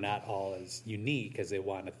 they're not all as unique as they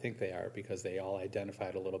want to think they are, because they all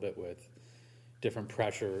identified a little bit with different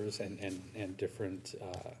pressures and different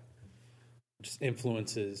just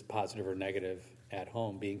influences, positive or negative, at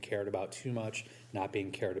home, being cared about too much, not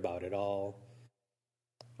being cared about at all.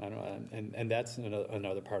 I don't know, and that's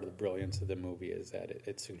another part of the brilliance of the movie, is that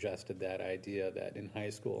it suggested that idea that in high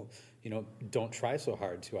school, don't try so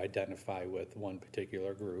hard to identify with one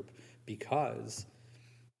particular group, because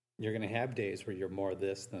you're going to have days where you're more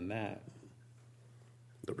this than that.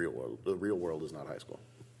 The real world is not high school.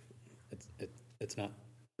 It's not.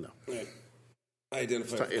 No. I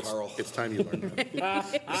identify with Carl. It's time you learn that.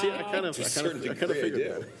 See, I kind of figured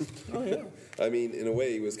that. Oh yeah. I mean, in a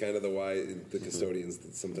way, he was kind of the custodians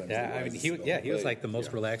that sometimes. Yeah, I mean, he was like the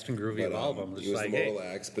most relaxed and groovy of all of them. He was like, the more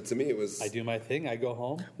relaxed, but to me, it was. I do my thing. I go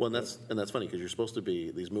home. Well, and that's funny, because you're supposed to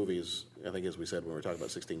be, these movies, I think, as we said when we were talking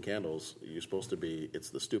about 16 Candles, you're supposed to be, it's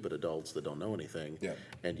the stupid adults that don't know anything. Yeah.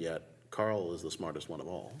 And yet Carl is the smartest one of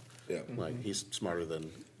all. Yeah. Like, he's smarter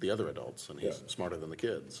than the other adults, and he's smarter than the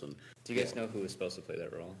kids. And do you guys know who was supposed to play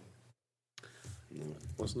that role?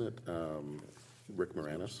 Wasn't it Rick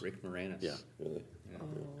Moranis? Rick Moranis. Yeah. Really? Oh,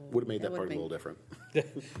 Would have made that would part a be- little different.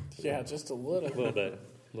 Yeah, just a little. A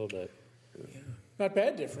little bit. Not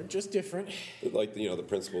bad different, just different. Like, the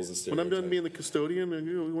principles of When I'm stereotype. done being the custodian, and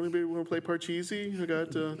you want to play Parcheesi? I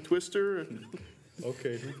got Twister. And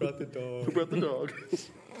Okay, who brought the dog? who brought the dog?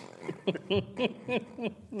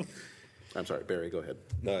 I'm sorry, Barry. Go ahead.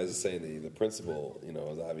 No, I was just saying the principle,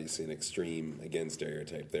 is obviously an extreme, again,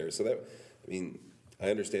 stereotype there. So I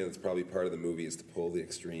understand it's probably part of the movie is to pull the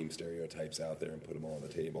extreme stereotypes out there and put them all on the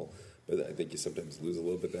table. But I think you sometimes lose a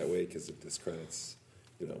little bit that way, because it discredits,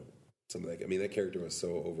 some of that. I mean, that character was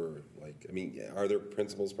so over, are there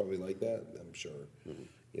principles probably like that? I'm sure,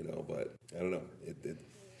 but I don't know.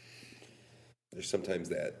 There's sometimes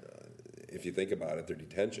that, if you think about it, their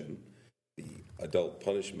detention, the adult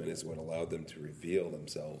punishment is what allowed them to reveal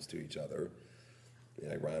themselves to each other.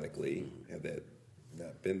 And ironically, had that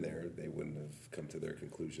not been there, they wouldn't have come to their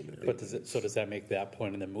conclusion. But does that make that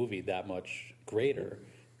point in the movie that much greater,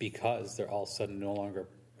 because they're all of a sudden no longer,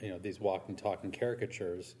 these walking, talking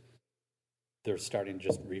caricatures? They're starting to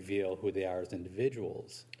just reveal who they are as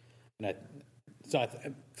individuals. And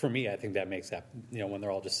for me, I think that makes that, when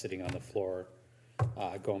they're all just sitting on the floor,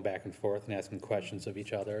 going back and forth and asking questions of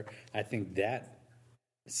each other, I think that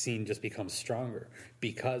scene just becomes stronger,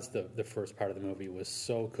 because the first part of the movie was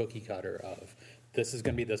so cookie cutter of, this is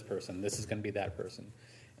going to be this person, this is going to be that person.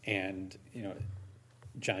 And,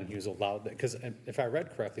 John Hughes allowed that, because if I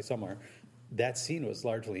read correctly somewhere, that scene was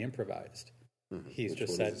largely improvised. He's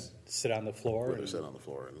just said, sit on the floor. Sit on the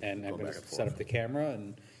floor and I'm go going back to and set forth. up the camera,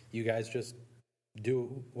 and you guys just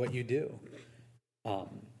do what you do.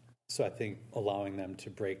 So I think allowing them to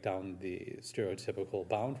break down the stereotypical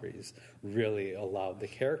boundaries really allowed the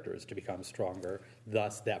characters to become stronger,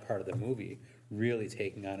 thus that part of the movie really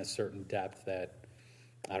taking on a certain depth that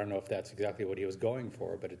I don't know if that's exactly what he was going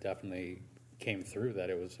for, but it definitely came through that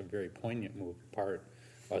it was a very poignant part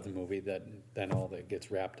of the movie that then all that gets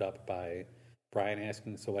wrapped up by Brian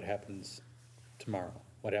asking, so what happens tomorrow?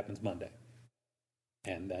 What happens Monday?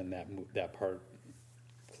 And then that part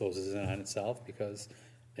closes in on itself because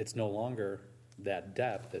it's no longer that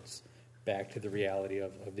depth. It's back to the reality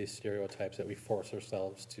of these stereotypes that we force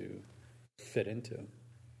ourselves to fit into.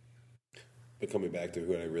 But coming back to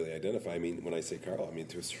who I really identify, I mean, when I say Carl, I mean,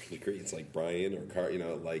 to a certain degree, it's like Brian or Carl,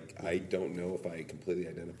 like, I don't know if I completely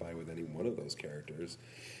identify with any one of those characters.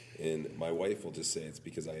 And my wife will just say it's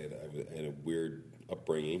because I had a weird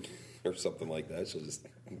upbringing or something like that. She'll just,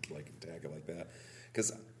 like, attack it like that.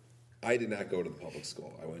 Because I did not go to the public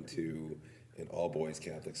school. I went to an all-boys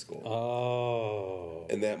Catholic school. Oh.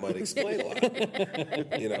 And that might explain a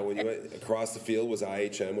lot. When you went across the field was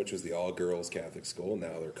IHM, which was the all-girls Catholic school.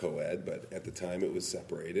 Now they're co-ed, but at the time it was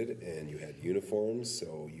separated, and you had uniforms,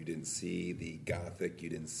 so you didn't see the Gothic, you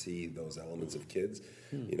didn't see those elements of kids.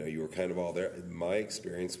 You were kind of all there. My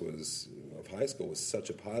experience of high school was such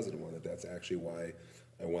a positive one that's actually why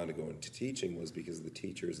I wanted to go into teaching, was because of the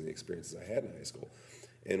teachers and the experiences I had in high school.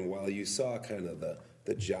 And while you saw kind of the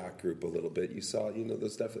jock group a little bit, you saw, the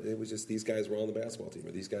stuff, it was just these guys were on the basketball team,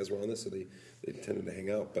 or these guys were on this, so they tended to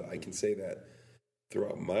hang out. But I can say that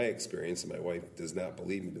throughout my experience, and my wife does not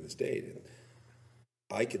believe me to this day, and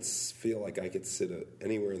I could feel like I could sit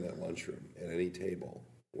anywhere in that lunchroom, at any table,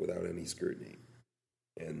 without any scrutiny.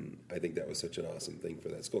 And I think that was such an awesome thing for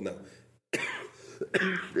that school. Now,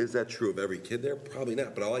 is that true of every kid there? Probably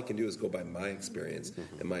not. But all I can do is go by my experience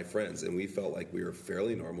and my friends. And we felt like we were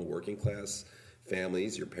fairly normal working class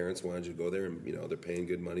families. Your parents wanted you to go there, and they're paying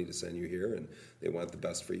good money to send you here, and they want the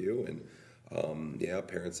best for you. And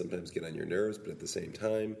parents sometimes get on your nerves, but at the same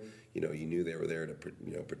time, you knew they were there to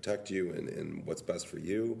protect you and what's best for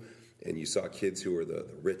you. And you saw kids who were the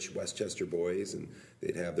rich Westchester boys, and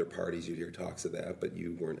they'd have their parties. You'd hear talks of that, but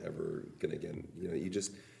you weren't ever going to get.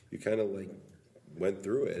 You kind of like went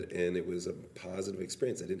through it, and it was a positive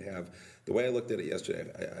experience. I didn't have the way I looked at it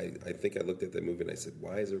yesterday. I think I looked at that movie and I said,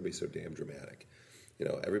 "Why is everybody so damn dramatic?"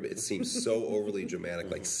 Everybody, it seems so overly dramatic.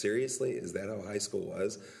 Like, seriously, is that how high school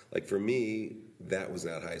was? Like, for me, that was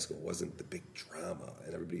not high school. It wasn't the big drama,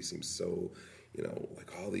 and everybody seems so,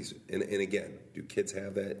 like all these. And again, do kids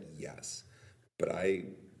have that? Yes, but I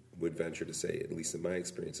would venture to say, at least in my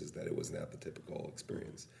experiences, that it was not the typical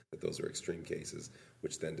experience. That those are extreme cases,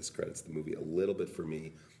 which then discredits the movie a little bit for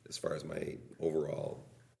me as far as my overall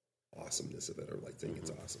awesomeness of it, or like think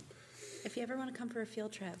it's awesome. If you ever want to come for a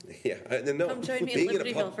field trip, come join me in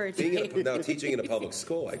Libertyville for a day. Now, teaching in a public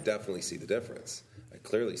school, I definitely see the difference. I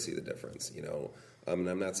clearly see the difference. And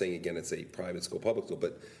I'm not saying again it's a private school, public school,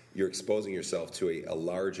 but you're exposing yourself to a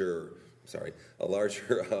larger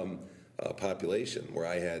population. Where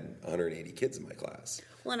I had 180 kids in my class.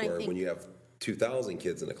 Well, and where I think when you have 2,000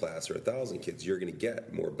 kids in a class or 1,000 kids, you're going to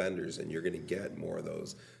get more benders, and you're going to get more of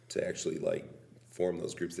those to actually form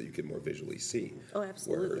those groups that you can more visually see. Oh,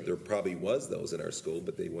 absolutely. Where there probably was those in our school,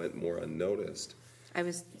 but they went more unnoticed. I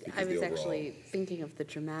was actually thinking of the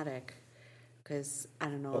dramatic, because I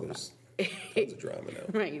don't know. There's tons of drama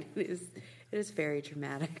now. Right. It is very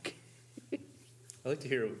dramatic. I'd like to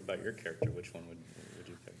hear about your character. Which one would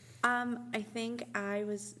you pick? I think I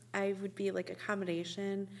would be like a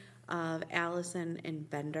combination of Allison and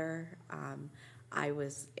Bender. I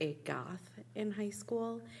was a goth in high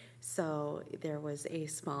school, so there was a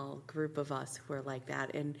small group of us who were like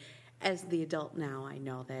that. And as the adult now, I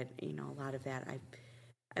know that a lot of that.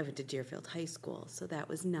 I went to Deerfield High School, so that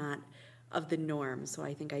was not of the norm. So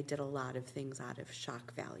I think I did a lot of things out of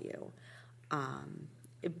shock value.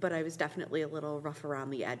 But I was definitely a little rough around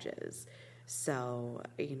the edges. So,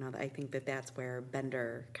 I think that's where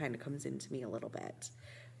Bender kind of comes into me a little bit.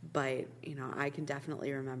 But, I can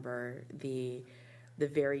definitely remember the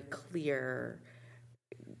very clear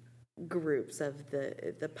groups of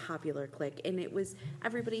the popular clique. And it was,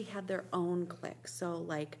 everybody had their own clique. So,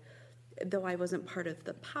 though I wasn't part of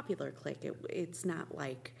the popular clique, it's not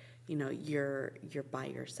like, you're by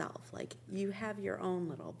yourself. Like, you have your own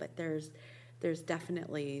little, but there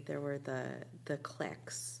were the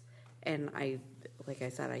cliques. And like I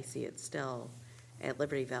said, I see it still at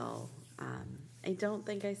Libertyville. I don't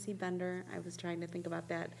think I see Bender. I was trying to think about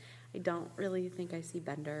that. I don't really think I see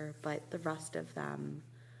Bender, but the rest of them.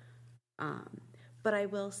 But I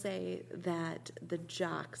will say that the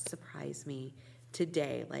jocks surprise me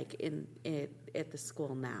today, like at the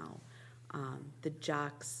school now. The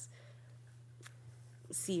jocks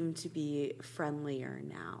seem to be friendlier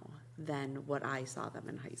now than what I saw them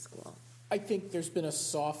in high school. I think there's been a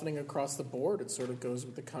softening across the board. It sort of goes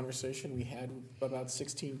with the conversation we had about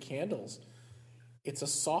 16 Candles. It's a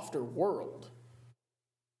softer world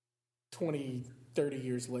 20, 30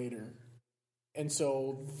 years later. And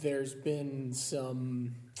so there's been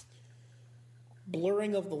some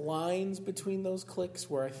blurring of the lines between those cliques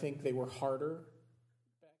where I think they were harder.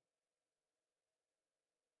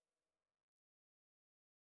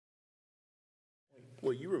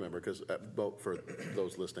 Well, you remember, because for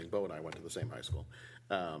those listening, Bo and I went to the same high school.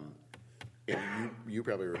 And you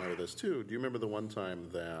probably remember this too. Do you remember the one time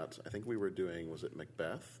that I think we were doing, was it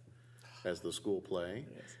Macbeth as the school play?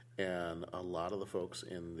 Yes. And a lot of the folks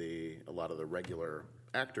a lot of the regular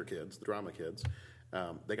actor kids, the drama kids,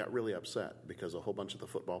 they got really upset because a whole bunch of the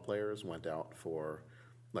football players went out for,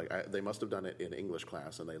 they must have done it in English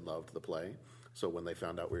class and they loved the play. So when they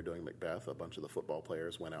found out we were doing Macbeth, a bunch of the football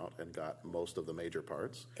players went out and got most of the major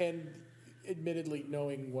parts. And admittedly,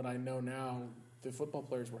 knowing what I know now, the football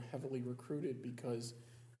players were heavily recruited because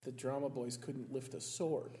the drama boys couldn't lift a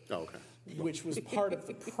sword. Oh, okay. Which was part of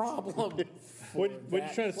the problem. What are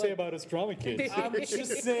you trying to say about us drama kids? I'm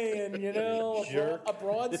just saying, a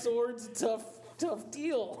broadsword's a tough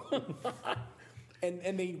deal.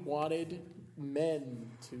 and they wanted men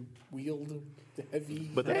to wield the heavy.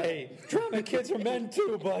 But Hey, drama kids are men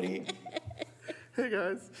too, buddy. Hey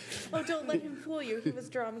guys. Oh, don't let him fool you. He was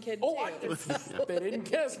drama kid too. They didn't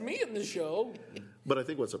cast me in the show. But I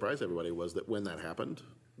think what surprised everybody was that when that happened,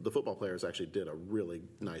 the football players actually did a really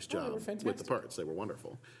nice they were job with the fantastic. parts. They were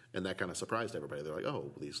wonderful. And that kind of surprised everybody. They're like,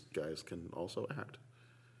 oh, these guys can also act.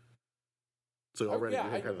 So already, yeah,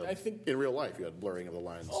 you had I think- in real life, you had blurring of the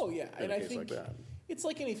lines. Oh, yeah. in And a I case think like that. it's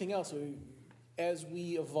like anything else. As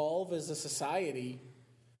we evolve as a society,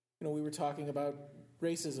 we were talking about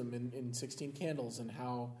racism in 16 Candles and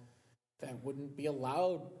how that wouldn't be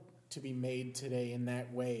allowed to be made today in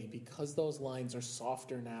that way because those lines are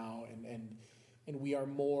softer now and we are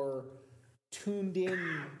more tuned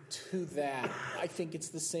in to that. I think it's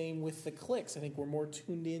the same with the cliques. I think we're more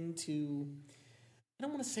tuned into, I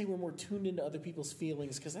don't want to say we're more tuned into other people's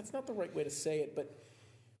feelings because that's not the right way to say it, but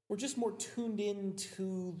we're just more tuned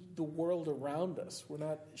into the world around us. We're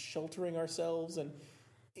not sheltering ourselves. And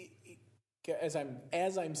as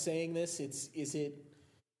I'm saying this, is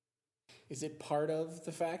it part of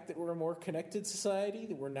the fact that we're a more connected society,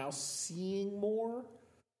 that we're now seeing more?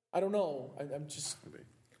 I don't know. I'm just...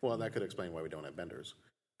 Well, that could explain why we don't have benders.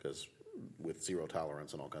 Because with zero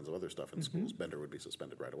tolerance and all kinds of other stuff in Mm-hmm. schools, bender would be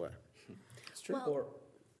suspended right away. It's true. Well,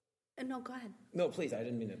 no, go ahead. No, please, I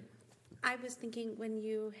didn't mean to. I was thinking when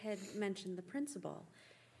you had mentioned the principal,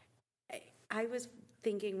 I was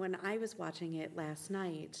thinking when I was watching it last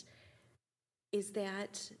night, is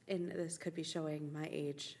that, and this could be showing my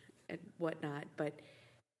age and whatnot, but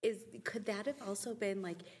could that have also been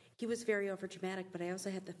like, he was very overdramatic, but I also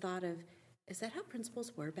had the thought of, is that how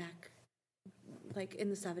principals were back, like in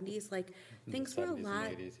the 70s? Like things were a 70s and lot,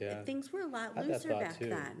 80s, yeah. things were a lot I had that looser thought, back too.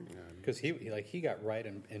 then. Because he got right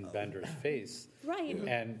in Bender's face, Right.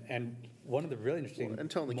 and one of the really interesting And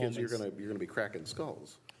telling the kids moments, you're gonna be cracking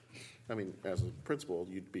skulls. I mean, as a principal,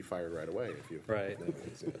 you'd be fired right away if you. right.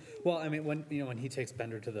 Well, I mean, when he takes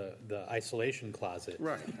Bender to the isolation closet,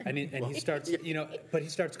 Right. and he starts, but he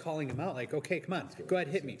starts calling him out, like, okay, come on, go ahead,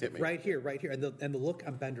 hit me, right here, and the look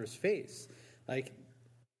on Bender's face, like,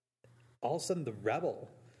 all of a sudden the rebel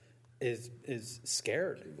is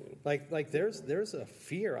scared, like there's a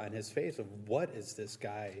fear on his face of what is this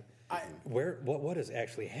guy, what is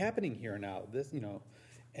actually happening here now, this,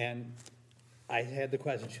 and I had the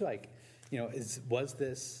question too, like, was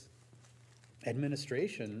this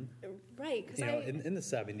administration, Right. 'Cause in the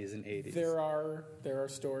 70s and 80s? There are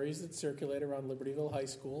stories that circulate around Libertyville High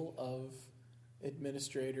School of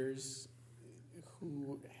administrators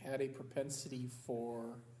who had a propensity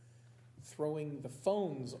for throwing the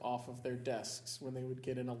phones off of their desks when they would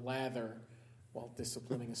get in a lather while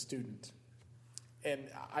disciplining a student. And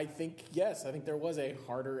I think there was a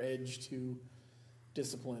harder edge to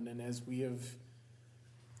discipline. And as we have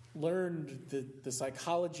learned the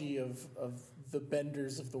psychology of the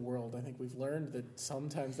benders of the world, I think we've learned that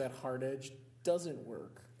sometimes that hard edge doesn't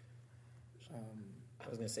work. I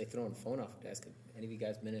was going to say throwing a phone off a desk. Have any of you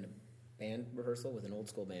guys been in a band rehearsal with an old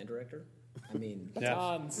school band director? I mean,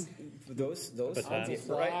 Batons. those Batons.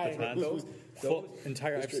 right? Batons. Those Full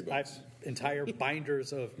entire. entire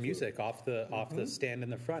binders of music off the stand in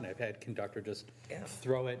the front. I've had conductor just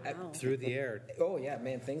throw it through the air. Oh yeah,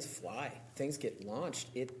 man, things fly. Things get launched.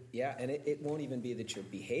 And it won't even be that you're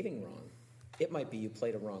behaving wrong. It might be you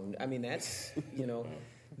played a wrong. I mean, that's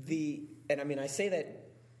I say that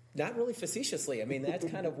not really facetiously. I mean,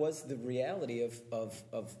 that kind of was the reality of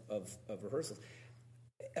rehearsals.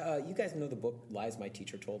 You guys know the book "Lies My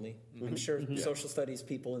Teacher Told Me." I'm sure social studies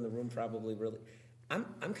people in the room probably really.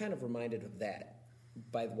 I'm kind of reminded of that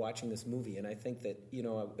by watching this movie, and I think that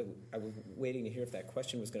I was waiting to hear if that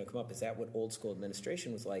question was going to come up. Is that what old school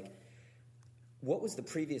administration was like? What was the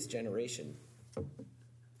previous generation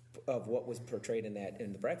of what was portrayed in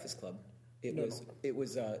the Breakfast Club? It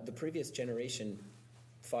was the previous generation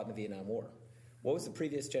fought in the Vietnam War. What was the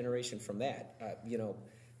previous generation from that? You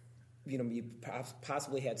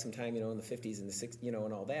possibly had some time, in the 50s and the 60s,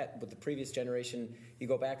 and all that. But the previous generation, you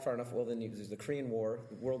go back far enough, well, then there's the Korean War,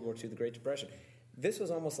 World War II, the Great Depression. This was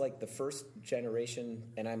almost like the first generation,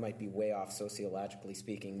 and I might be way off sociologically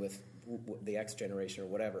speaking with the X generation or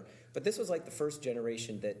whatever, but this was like the first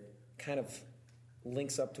generation that kind of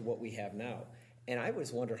links up to what we have now. And I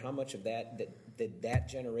always wonder how much of that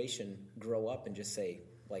generation grow up and just say,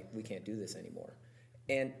 like, we can't do this anymore.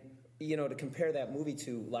 And to compare that movie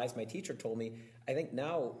to Lies My Teacher Told Me, I think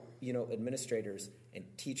now, administrators and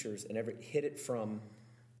teachers and hit it from,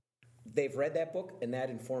 they've read that book and that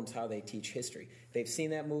informs how they teach history. They've seen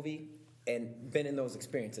that movie and been in those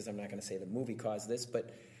experiences. I'm not going to say the movie caused this,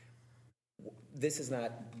 but this is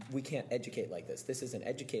not, we can't educate like this. This isn't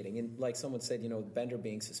educating. And like someone said, Bender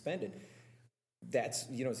being suspended, that's,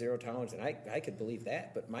 zero tolerance. And I could believe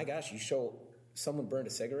that, but my gosh, you show someone burned a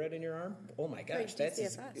cigarette in your arm. Oh my gosh, that's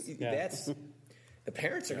the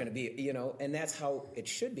parents are going to be, and that's how it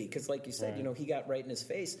should be. Because like you said, he got right in his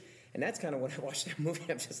face, and that's kind of when I watched that movie.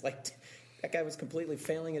 I'm just like, that guy was completely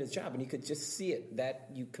failing at his job, and you could just see it that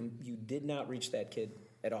you did not reach that kid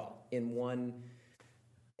at all in one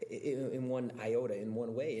iota, in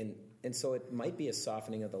one way, and so it might be a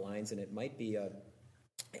softening of the lines, and it might be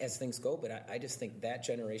as things go. But I just think that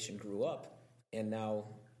generation grew up, and now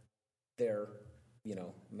they're,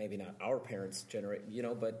 maybe not our parents'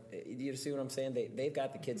 generation, but you see what I'm saying? They've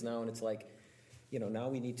got the kids now, and it's like, now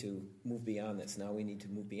we need to move beyond this. Now we need to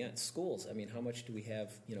move beyond schools. I mean, how much do we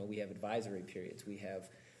have? We have advisory periods. We have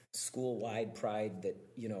school-wide pride that,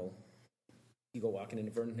 you go walking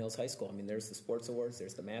into Vernon Hills High School. I mean, there's the sports awards,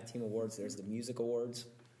 there's the math team awards, there's the music awards,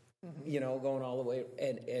 going all the way.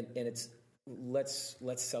 And it's, let's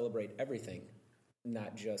celebrate everything,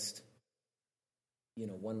 not just,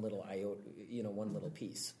 one little iota, one little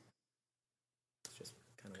piece. It's just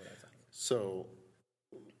kind of what I thought. So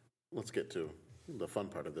let's get to the fun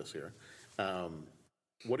part of this here.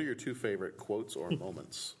 What are your two favorite quotes or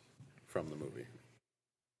moments from the movie?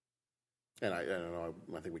 And I don't know,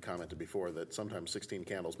 I think we commented before that sometimes 16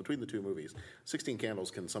 Candles, between the two movies, 16 Candles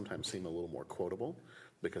can sometimes seem a little more quotable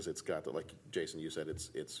because it's got, like Jason, you said,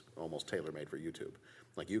 it's almost tailor-made for YouTube.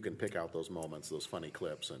 Like, you can pick out those moments, those funny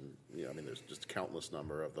clips, and, there's just a countless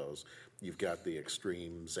number of those. You've got the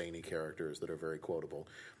extreme, zany characters that are very quotable.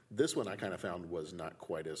 This one I kind of found was not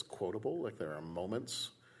quite as quotable. Like, there are moments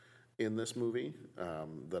in this movie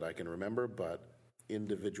that I can remember, but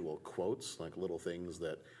individual quotes, like little things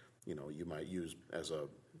that, you might use as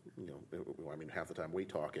half the time we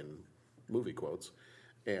talk in movie quotes.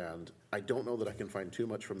 And I don't know that I can find too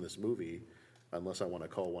much from this movie unless I want to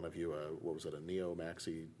call one of you a Neo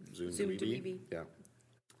Maxi Zoom Dweeby? Yeah.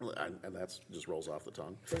 And that just rolls off the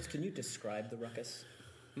tongue. First, can you describe the ruckus?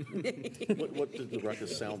 What did the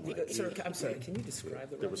ruckus sound like? Sir, I'm sorry, can you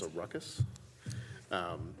describe the ruckus? There was a ruckus?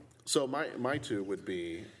 So my two would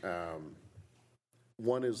be,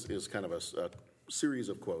 one is kind of a series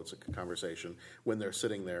of quotes, a conversation, when they're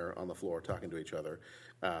sitting there on the floor talking to each other.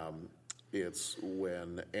 It's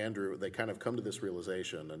when Andrew, they kind of come to this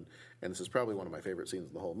realization, and this is probably one of my favorite scenes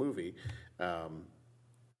in the whole movie,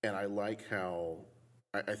 and I like how,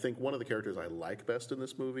 I think one of the characters I like best in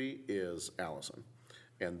this movie is Allison.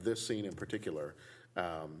 And this scene in particular,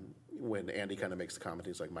 when Andy kind of makes the comment,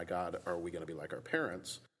 he's like, my God, are we going to be like our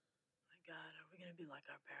parents? My God, are we going to be like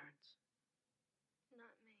our parents?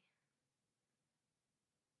 Not me.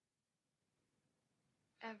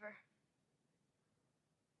 Ever.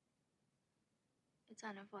 It's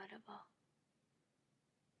unavoidable.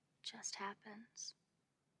 It just happens.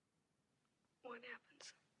 What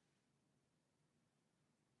happens?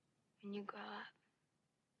 When you grow up,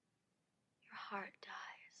 your heart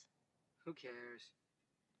dies. Who cares?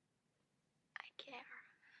 I care.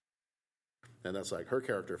 And that's like her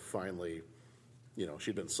character finally,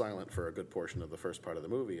 she'd been silent for a good portion of the first part of the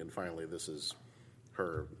movie, and finally this is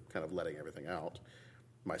her kind of letting everything out.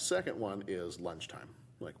 My second one is lunchtime,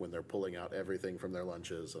 like when they're pulling out everything from their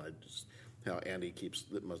lunches, and how Andy keeps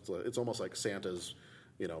it's almost like Santa's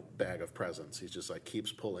bag of presents. He's just like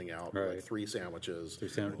keeps pulling out like 3 sandwiches, 2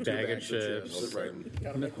 bag of bags chips, right?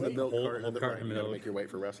 Gotta make The milk Whole carton, carton of you gotta milk. make your way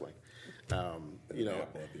for wrestling. Apple at the end.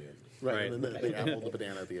 Right, and then the apple, the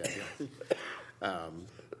banana at the end. Yeah.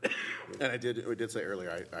 And I did say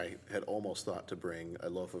earlier, I had almost thought to bring a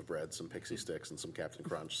loaf of bread, some pixie sticks, and some Captain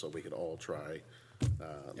Crunch, so we could all try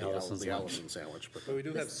the Allison sandwich. But we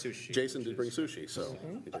do have sushi. Jason did bring sushi, so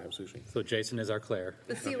we do have sushi. So Jason is our Claire.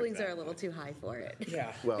 The ceilings are a little too high for it.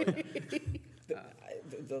 Yeah. Well,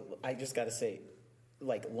 I just got to say,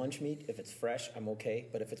 like lunch meat, if it's fresh, I'm okay.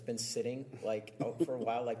 But if it's been sitting for a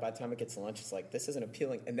while, like by the time it gets to lunch, it's like, this isn't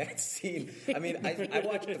appealing. And that scene, I mean, I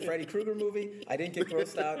watched the Freddy Krueger movie. I didn't get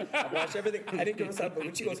grossed out. I watched everything. I didn't get grossed out. But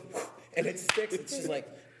when she goes and it sticks, it's just like,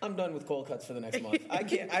 I'm done with cold cuts for the next month. I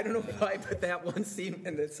don't know why, but that one scene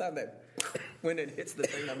and the sound that when it hits the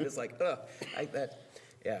thing, I'm just like, ugh. That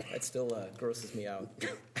still grosses me out.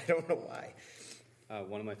 I don't know why.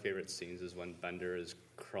 One of my favorite scenes is when Bender is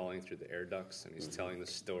crawling through the air ducts and he's telling the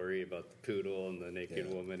story about the poodle and the naked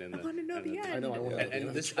woman. And I want to know the end. I know.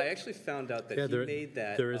 And this, I actually found out that he made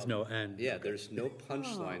that. There is no end. Yeah, there's no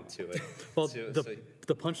punchline to it. Well,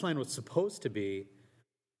 the punchline was supposed to be,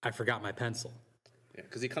 I forgot my pencil. Yeah,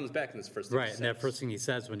 because he comes back in this first thing Right, and that first thing he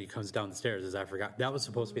says when he comes down the stairs is, I forgot. That was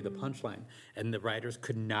supposed to be the punchline. And the writers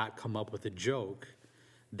could not come up with a joke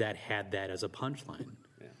that had that as a punchline.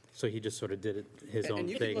 Yeah. So he just sort of did his own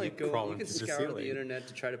you thing, can, you crawling can through the scour ceiling. the internet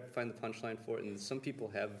to try to find the punchline for it, and some people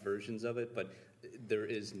have versions of it, but there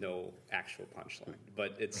is no actual punchline.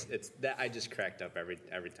 But it's that I just cracked up every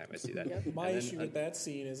time I see that. My issue with that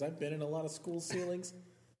scene is I've been in a lot of school ceilings,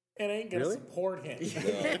 and I ain't gonna support him.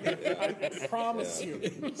 I promise you.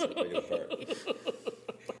 Pick it apart. A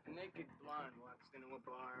naked blonde walks into a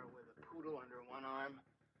bar with a poodle under one arm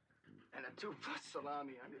and a 2-foot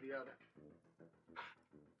salami under the other.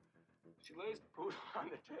 She lays the poodle on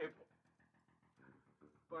the table.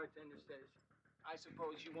 Bartender says, I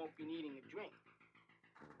suppose you won't be needing a drink.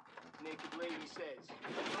 Naked lady says,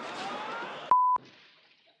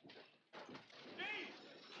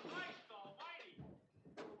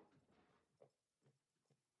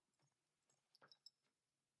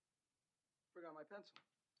 forgot my pencil.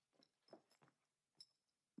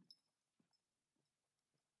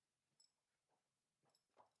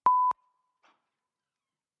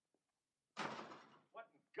 What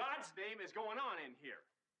in God's name is going on in here?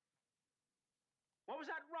 What was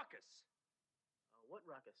that ruckus? What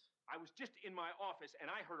ruckus? I was just in my office and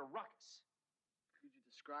I heard a ruckus. Could you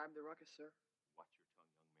describe the ruckus, sir? Watch your tongue,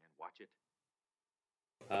 young man. Watch it.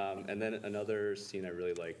 And then another scene I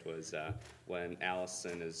really liked was when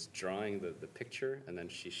Allison is drawing the picture, and then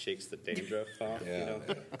she shakes the dandruff off,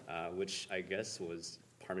 which I guess was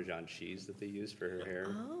Parmesan cheese that they used for her hair.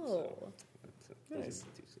 Oh. Nice.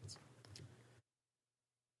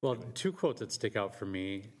 Well, 2 quotes that stick out for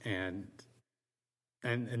me, and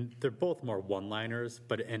they're both more one-liners,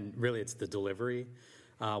 and really it's the delivery.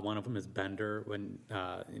 One of them is Bender when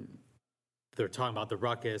they're talking about the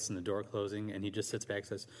ruckus and the door closing, and he just sits back and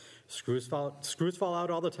says, screws fall out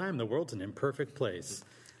all the time. The world's an imperfect place.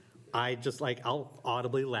 I'll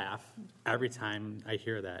audibly laugh every time I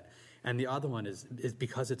hear that. And the other one is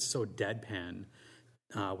because it's so deadpan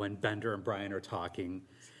when Bender and Brian are talking,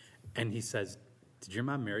 and he says, did your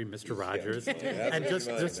mom marry Mr. Rogers? And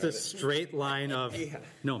just a straight line of,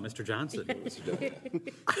 no, Mr. Johnson.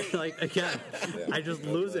 I just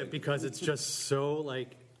lose it because it's just so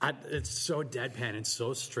it's so deadpan and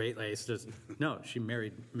so straight laced. Just no, she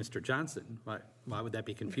married Mr. Johnson. Why would that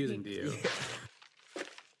be confusing to you?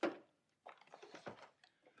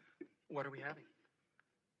 What are we having?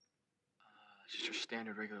 Just your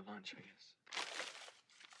standard regular lunch, I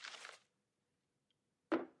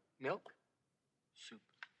guess. Milk? Soup.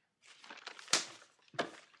 That's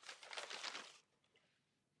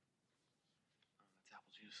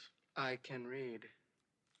apple juice. I can read.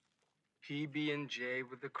 PB&J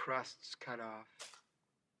with the crusts cut off.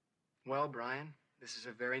 Well, Brian, this is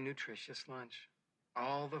a very nutritious lunch.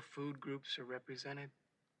 All the food groups are represented.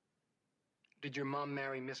 Did your mom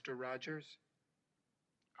marry Mr. Rogers?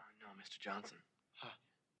 No, Mr. Johnson.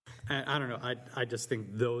 And I don't know. I just think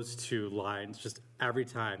those 2 lines, just every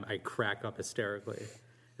time I crack up hysterically.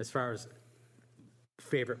 As far as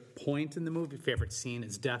favorite point in the movie, favorite scene,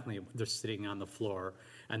 is definitely they're sitting on the floor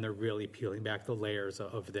and they're really peeling back the layers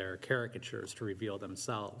of their caricatures to reveal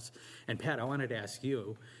themselves. And Pat, I wanted to ask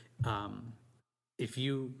you if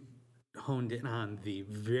you honed in on the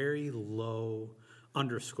very low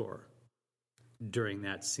underscore during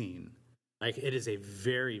that scene. Like, it is a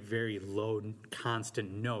very, very low,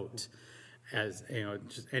 constant note, as you know,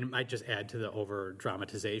 and it might just add to the over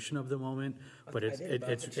dramatization of the moment. But it's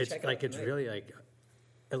really like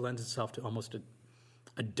it lends itself to almost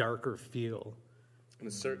a darker feel. And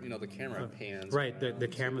a certain, the camera pans. Right, the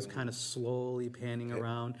camera's kind of slowly panning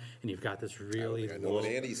around, and you've got this really low. When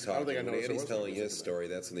Andy's talking, when Andy's telling his story,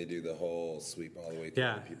 that's when they do the whole sweep all the way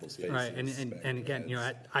through people's faces. Right, and again,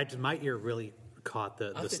 I my ear really caught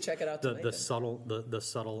the I'll have to check it out tonight, the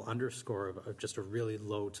subtle underscore of just a really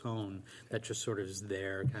low tone that just sort of is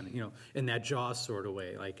there, kind of, in that Jaws sort of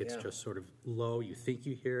way. Like, it's just sort of low. You think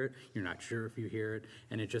you hear it, you're not sure if you hear it,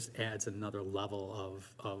 and it just adds another level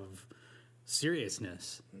of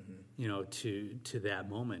seriousness, to that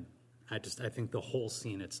moment. I think the whole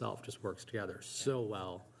scene itself just works together so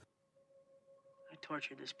well. I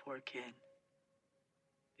tortured this poor kid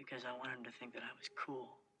because I wanted him to think that I was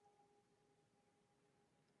cool.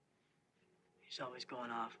 He's always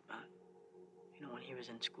going off about, when he was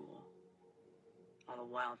in school, all the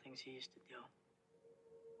wild things he used to do.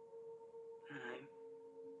 And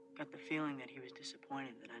I got the feeling that he was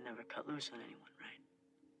disappointed that I never cut loose on anyone, right?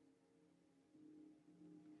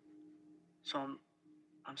 So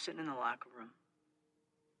I'm sitting in the locker room,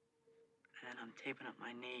 and I'm taping up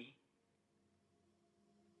my knee,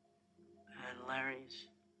 and Larry's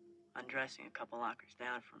undressing a couple lockers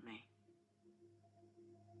down from me.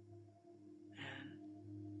 And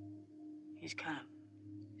he's kind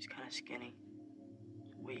of skinny,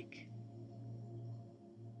 weak.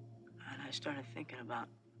 And I started thinking about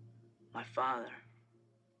my father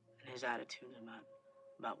and his attitudes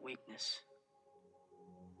about weakness.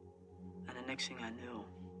 And the next thing I knew,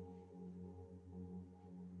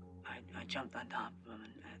 I jumped on top of him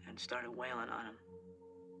and started wailing on him.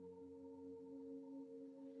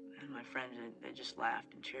 And my friends, they just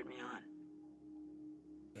laughed and cheered me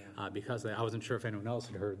on. Because I wasn't sure if anyone else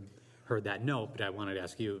had heard that note, but I wanted to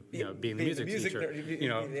ask you, being the music teacher,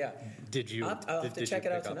 did you? I'll have to check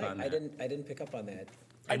it out tonight. I didn't pick up on that.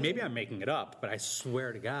 And maybe I'm making it up, but I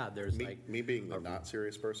swear to God, there's me being the not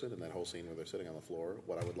serious person, and that whole scene where they're sitting on the floor.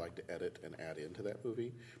 What I would like to edit and add into that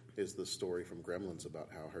movie is the story from Gremlins about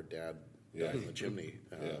how her dad died in the chimney,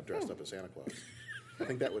 dressed up as Santa Claus. I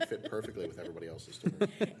think that would fit perfectly with everybody else's story.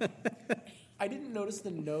 I didn't notice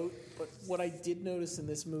the note, but what I did notice in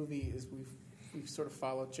this movie is we've sort of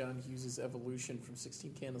followed John Hughes' evolution from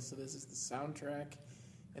 16 Candles to this. Is the soundtrack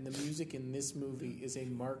and the music in this movie is a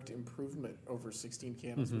marked improvement over 16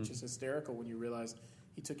 Candles, which is hysterical when you realize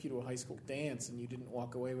he took you to a high school dance and you didn't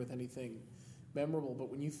walk away with anything memorable. But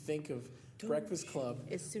when you think of Breakfast Club,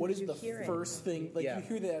 what is the first thing? Like, you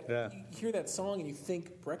hear that song and you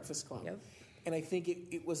think Breakfast Club. Yep. And I think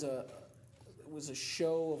it was a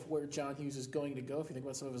show of where John Hughes is going to go. If you think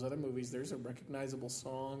about some of his other movies, there's a recognizable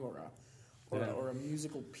song or a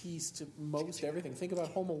musical piece to most everything. Think about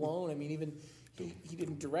Home Alone. I mean, even he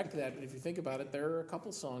didn't direct that, but if you think about it, there are a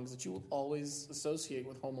couple songs that you will always associate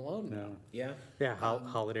with Home Alone now. Yeah.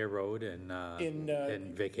 Holiday Road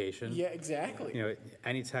and Vacation. Yeah, exactly.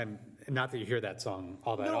 Anytime, not that you hear that song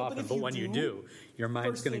all that often, but when you do, your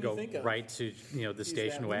mind's going to go right to the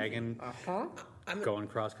station wagon going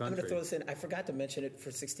cross country. I'm going to throw this in. I forgot to mention it for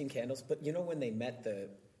 16 Candles, but when they met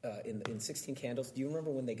in 16 Candles, do you remember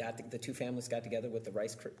when they got the two families got together with the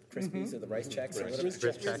Rice Krispies or the Rice Checks? Rice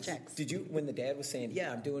Checks. Did you, when the dad was saying,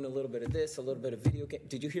 I'm doing a little bit of this, a little bit of video game,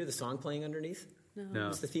 did you hear the song playing underneath? No. It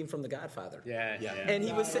was the theme from The Godfather. Yeah. And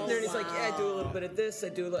he was sitting there and he's like, I do a little bit of this,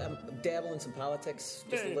 I'm dabbling in some politics,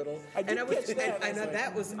 just a little. I didn't catch that. I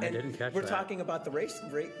didn't catch we're that. talking about the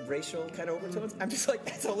racial kind of overtones. I'm just like,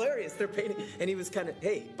 that's hilarious. They're painting, and he was kind of,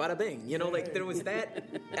 hey, bada bing, there was that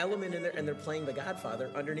element in there, and they're playing The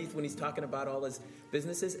Godfather underneath when he's talking about all his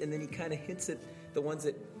businesses, and then he kind of hints at the ones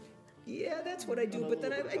that, that's what I do, but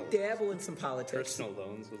then I dabble in some politics. Personal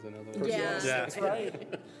Loans was another one. Yeah. That's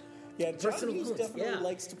right. Yeah, John Hughes Loans, definitely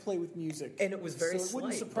likes to play with music. And it was very so it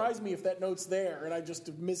wouldn't slight, surprise me if that note's there, and I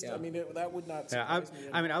just missed it. I mean, that would not surprise me.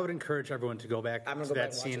 I would encourage everyone to go back to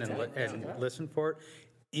that scene and listen for it.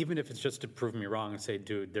 Even if it's just to prove me wrong and say,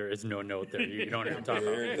 dude, there is no note there. You don't even talk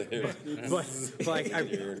about it. But like,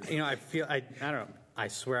 I feel, I don't know. I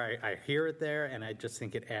swear I hear it there, and I just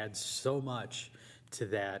think it adds so much to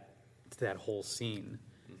that whole scene.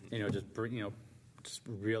 Just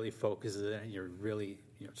really focuses it, and you're really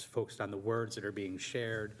just focused on the words that are being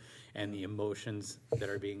shared and the emotions that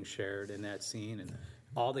are being shared in that scene, and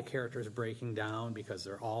all the characters breaking down because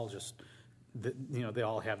they're all just, they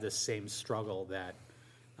all have this same struggle that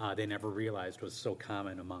they never realized was so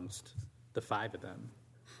common amongst the five of them.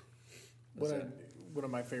 One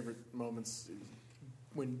of my favorite moments is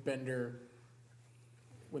when Bender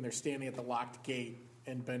when they're standing at the locked gate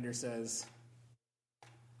and Bender says,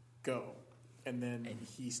 "Go," and then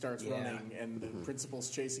he starts running, and the principal's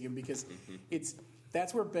chasing him because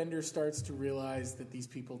that's where Bender starts to realize that these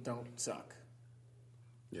people don't suck.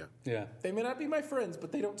 Yeah. They may not be my friends,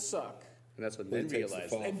 but they don't suck. And that's what they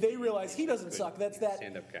realized. And they realize he doesn't suck. That's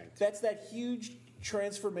stand-up guy. that's that huge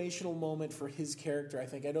transformational moment for his character, I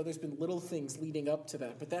think. I know there's been little things leading up to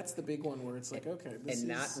that, but that's the big one where it's like, okay, this and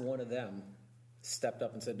is... not one of them stepped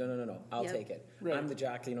up and said, no, I'll Yep. take it. Right. I'm the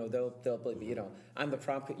jock, they'll believe me, I'm the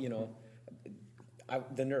prompt, the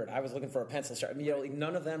nerd. I was looking for a pencil sharp.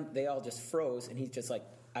 None of them, they all just froze, and he's just like,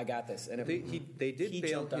 I got this. And They did he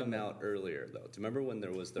bail jumped on him me. out earlier, though. Do you remember when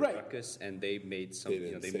there was the Right. ruckus and they made some, They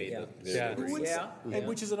didn't they say made that. the Yeah. story. And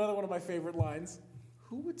which is another one of my favorite lines.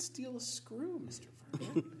 Who would steal a screw, Mr.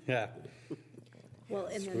 Vernon? Yeah. Well,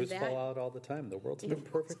 and then Screws fall out all the time. The world's a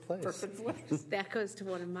perfect place. Perfect place. that goes to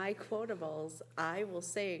one of my quotables. I will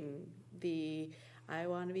sing I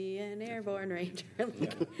want to be an airborne ranger.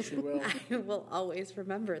 She will. I will always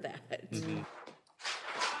remember that.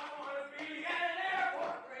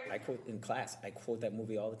 I quote in class, I quote that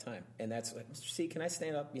movie all the time. And that's, Mr. C, can I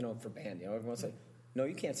stand up, for band? Everyone's like, no,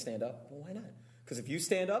 you can't stand up. Well, why not? Because if you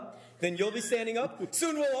stand up, then you'll be standing up.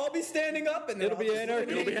 Soon we'll all be standing up. And then It'll be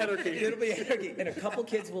anarchy. It'll be anarchy. It'll be anarchy. And a couple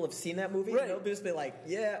kids will have seen that movie, Right. and they'll just be like,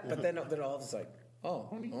 yeah. But then they're all just like, oh,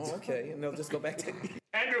 okay. And they'll just go back to...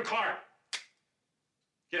 Andrew Clark,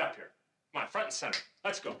 get up here. Come on, front and center.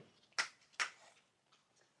 Let's go.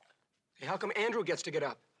 Hey, how come Andrew gets to get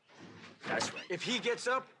up? That's right. If he gets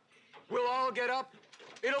up, we'll all get up.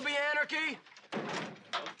 It'll be anarchy.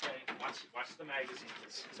 Okay, watch the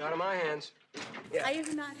magazines. It's out of my hands. I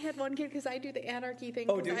have not had one kid because I do the anarchy thing.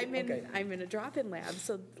 Oh, 'cause do you? I'm in Okay. I'm in a drop-in lab,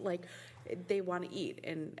 so like they want to eat,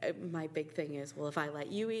 and my big thing is, well, if I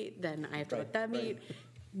let you eat, then I have to let them eat.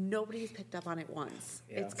 Nobody's picked up on it once.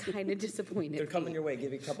 Yeah. It's kind of disappointing. They're coming your way.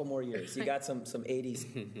 Give you a couple more years. You got some 80s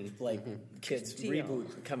kids Deal.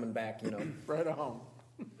 reboot coming back, Right on.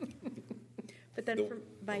 But then for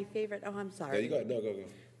my favorite, I'm No, sorry. you go ahead. No, go.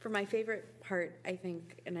 For my favorite part, I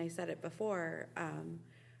think, and I said it before,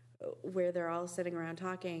 where they're all sitting around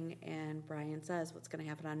talking, and Brian says, "What's going to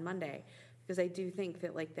happen on Monday?" Because I do think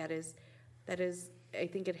that that is, I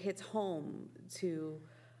think it hits home to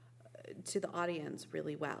the audience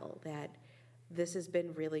really well that this has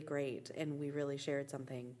been really great, and we really shared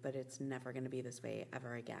something, but it's never going to be this way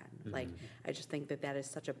ever again. Like, I just think that is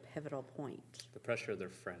such a pivotal point. The pressure of their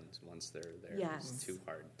friends once they're there Yes. is too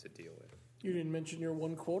hard to deal with. You didn't mention your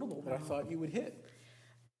one quotable that I thought you would hit.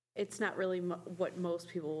 It's not really what most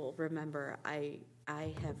people will remember. I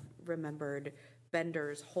have remembered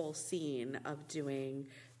Bender's whole scene of doing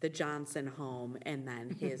the Johnson home and then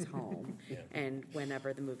his home. And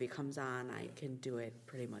whenever the movie comes on, I can do it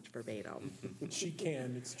pretty much verbatim. She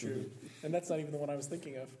can, it's true. And that's not even the one I was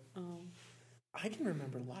thinking of. Oh, I can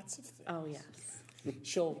remember lots of things. oh yes.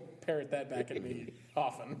 She'll parrot that back at me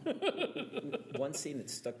often. One scene that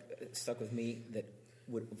stuck with me that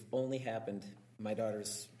would have only happened, my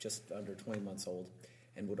daughter's just under 20 months old,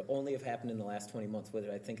 and would only have happened in the last 20 months, which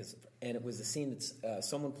I think is, and it was the scene that's,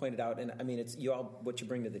 someone pointed out, and I mean, it's you all, what you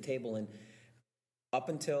bring to the table, and up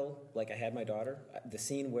until, like, I had my daughter, the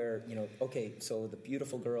scene where, okay, so the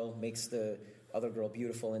beautiful girl makes the other girl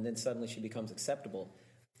beautiful, and then suddenly she becomes acceptable.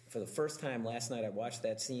 For the first time last night, I watched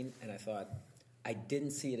that scene, and I thought, I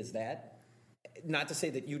didn't see it as that. Not to say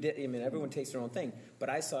that you did, I mean, everyone takes their own thing, but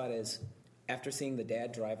I saw it as, after seeing the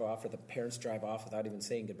dad drive off or the parents drive off without even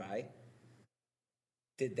saying goodbye,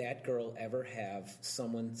 did that girl ever have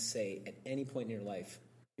someone say at any point in your life,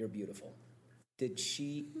 "You're beautiful"? Did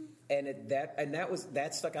she? And that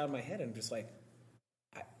stuck out in my head. And I'm just like,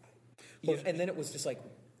 and then it was just like,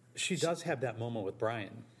 She does have that moment with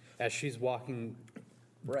Brian as she's walking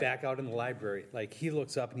Right. back out in the library. Like, he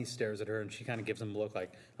looks up and he stares at her, and she kind of gives him a look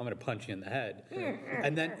like, "I'm going to punch you in the head."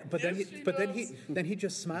 And then, then he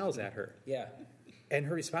just smiles at her, yeah. and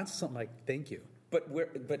her response is something like, "Thank you."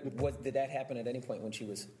 Did that happen at any point when she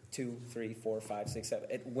was 2, 3, 4, 5, 6,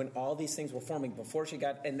 7? When all these things were forming before she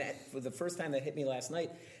got, and that for the first time that hit me last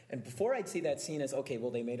night. And before I'd see that scene as, okay,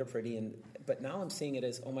 well, they made her pretty, but now I'm seeing it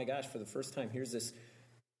as, oh my gosh, for the first time, here's this,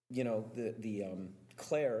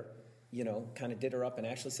 Claire, kind of did her up and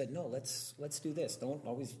actually said, no, let's do this. Don't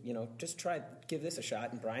always, just try, give this a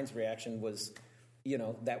shot. And Brian's reaction was,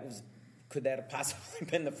 could that have possibly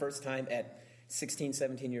been the first time at 16,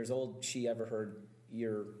 17 years old she ever heard,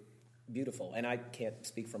 "You're beautiful"? And I can't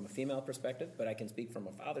speak from a female perspective, but I can speak from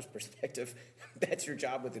a father's perspective. That's your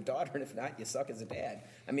job with a daughter, and if not, you suck as a dad.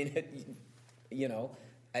 I mean,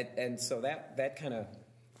 and so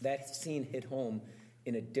that scene hit home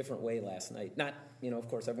in a different way last night. Not, of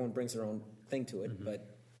course, everyone brings their own thing to it,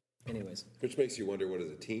 but anyways. Which makes you wonder, what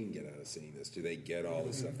does a teen get out of seeing this? Do they get all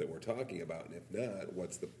the stuff that we're talking about? And if not,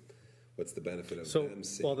 what's the benefit of them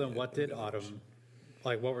seeing well, then it? what did Autumn,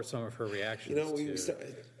 like, what were some of her reactions to the movie?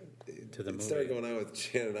 It started going on with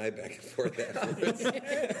Jan and I back and forth afterwards.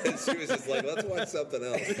 And she was just like, let's watch something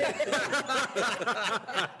else.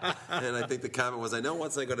 And I think the comment was, I know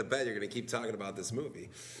once I go to bed, you're going to keep talking about this movie.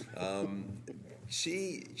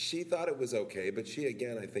 She thought it was okay, but she,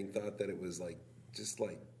 again, I think thought that it was just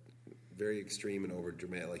very extreme and over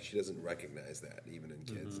dramatic. Like, she doesn't recognize that even in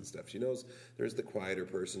kids and stuff. She knows there's the quieter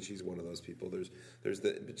person. She's one of those people.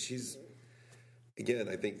 But she's, again,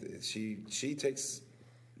 I think that she takes.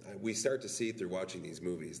 We start to see through watching these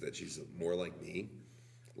movies that she's more like me,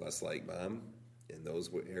 less like Mom in those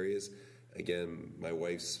areas. Again, my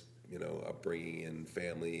wife's upbringing and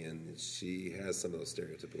family, and she has some of those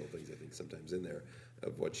stereotypical things, I think, sometimes in there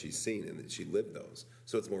of what she's seen, and that she lived those.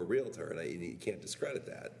 So it's more real to her, and you can't discredit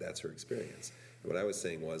that. That's her experience. And what I was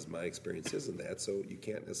saying was, my experience isn't that, so you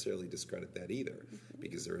can't necessarily discredit that either,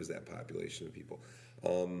 because there is that population of people.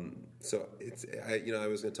 So it's, I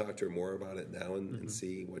was going to talk to her more about it now and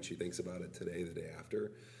see what she thinks about it today, the day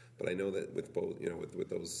after. But I know that with both,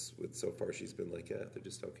 with so far, she's been like, yeah, they're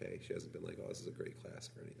just okay. She hasn't been like, oh, this is a great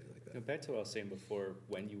classic or anything like that. Back to what I was saying before,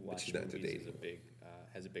 when you watch movies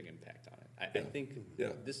has a big impact on it. I think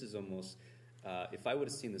this is almost, if I would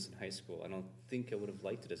have seen this in high school, I don't think I would have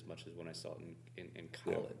liked it as much as when I saw it in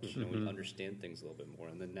college. When you understand things a little bit more.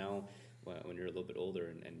 And then now, when you're a little bit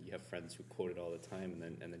older and you have friends who quote it all the time,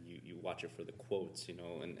 and then you watch it for the quotes,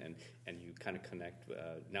 and you kind of connect.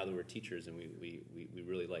 Now that we're teachers, and we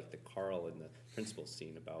really like the Carl and the principal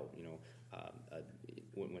scene about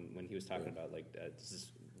when he was talking about this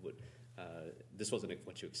is what this wasn't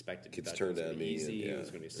what you expected. Kids turned on me. Easy. It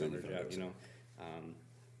was going to be a summer job,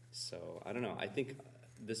 So I don't know. I think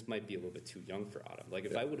this might be a little bit too young for Autumn. Like,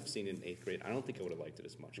 if I would have seen it in 8th grade, I don't think I would have liked it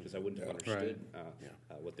as much, because I wouldn't have understood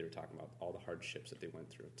what they were talking about, all the hardships that they went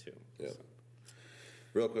through, too. Yeah. So.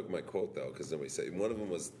 Real quick, my quote, though, because nobody said, one of them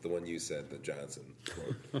was the one you said, the Johnson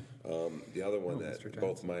quote. The other one that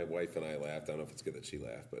both my wife and I laughed. I don't know if it's good that she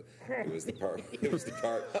laughed, but it was the part. It was the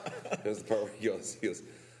part where he goes,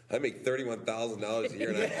 I make $31,000 a year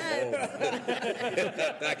and I have a home.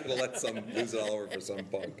 I'm not going to let some lose it all over for some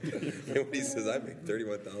punk. And when he says, I make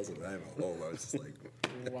 $31,000 and I have a home, I was just like,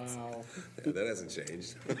 wow. Yeah, that hasn't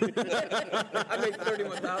changed. I make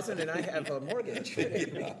 $31,000 and I have a mortgage.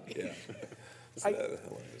 Yeah. So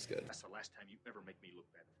that was good. That's the last time you ever make me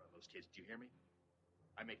look bad in front of those kids. Do you hear me?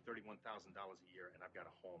 I make $31,000 a year and I've got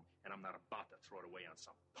a home, and I'm not about to throw it away on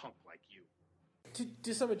some punk like you.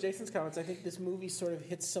 To some of Jason's comments, I think this movie sort of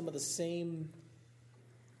hits some of the same.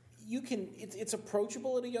 It's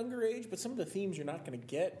approachable at a younger age, but some of the themes you're not going to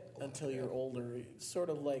get until you're older. It's sort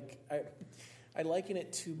of like I liken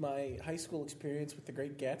it to my high school experience with The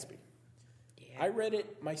Great Gatsby. Yeah. I read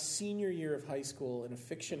it my senior year of high school in a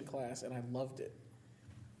fiction class, and I loved it.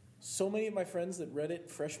 So many of my friends that read it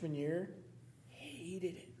freshman year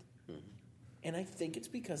hated it. And I think it's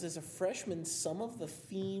because as a freshman, some of the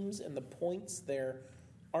themes and the points there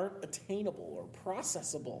aren't attainable or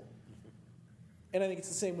processable. And I think it's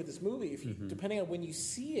the same with this movie. If you, depending on when you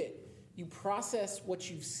see it, you process what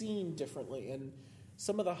you've seen differently. And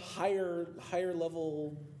some of the higher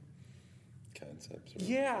level concepts.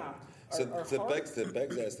 Right? Begs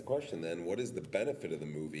to ask the question then, what is the benefit of the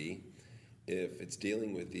movie if it's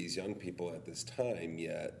dealing with these young people at this time,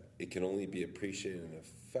 yet it can only be appreciated and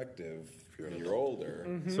effective when you're older?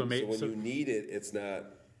 So when you need it, it's not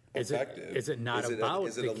effective. Is it not about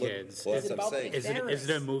the kids? Well, that's what I'm saying. Is it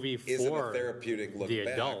a movie for is it a therapeutic look the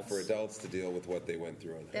back adults? for adults to deal with what they went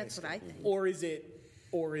through in high That's school? what I think. Or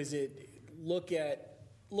is it look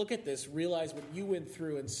at this, realize what you went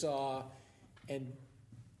through and saw, and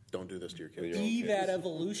Don't do this to your kids. be that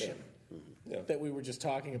evolution that we were just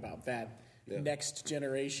talking about, that next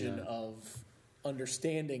generation of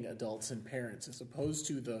understanding adults and parents, as opposed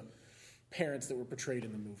to the parents that were portrayed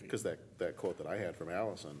in the movie. Because that quote that I had from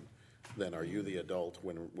Allison, then are you the adult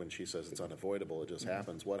when she says it's unavoidable, it just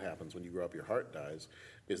happens? What happens when you grow up, your heart dies?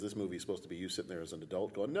 Is this movie supposed to be you sitting there as an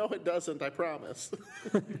adult going, no, it doesn't, I promise?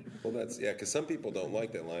 Well, that's, because some people don't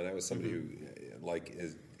like that line. I was somebody who,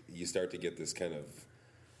 you start to get this kind of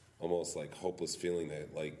almost like hopeless feeling that,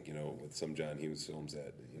 with some John Hughes films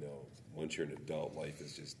that, once you're an adult, life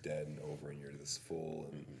is just dead and over, and you're this fool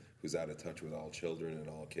and who's out of touch with all children and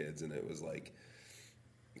all kids. And it was like,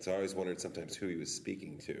 so I always wondered sometimes who he was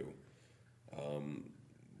speaking to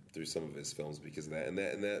through some of his films because of that. And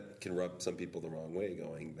that can rub some people the wrong way,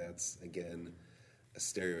 going, that's, again, a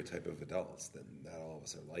stereotype of adults, then not all of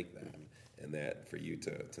us are like that. And that for you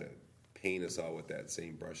to paint us all with that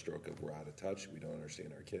same brushstroke of we're out of touch, we don't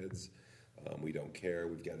understand our kids, we don't care,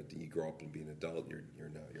 we've got to, you grow up and be an adult, you're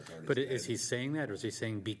not, your heart But is is he saying that, or is he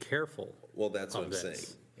saying be careful? Well, that's what I'm this?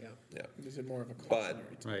 saying. Yeah. Is it more of a cautionary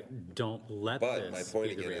tale? Right. Don't let But this my point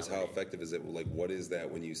be the again is how reality. effective is it? Like, what is that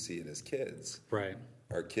when you see it as kids? Right.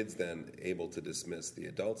 Are kids then able to dismiss the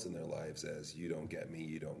adults in their lives as you don't get me,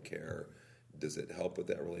 you don't care? Does it help with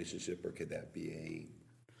that relationship, or could that be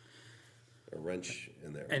a wrench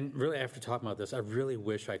in there? And really, after talking about this, I really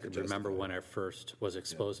wish I could remember when I first was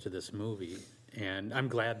exposed to this movie. And I'm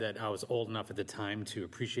glad that I was old enough at the time to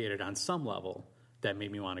appreciate it on some level. That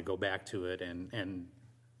made me want to go back to it, and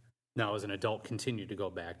now as an adult, continue to go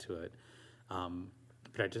back to it.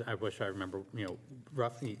 But I wish I remember,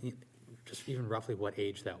 roughly, just even roughly what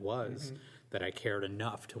age that was, that I cared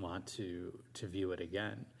enough to want to view it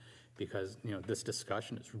again, because this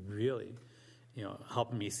discussion is really,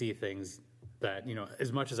 helping me see things that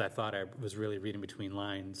as much as I thought I was really reading between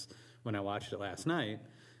lines when I watched it last night.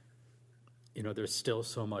 There's still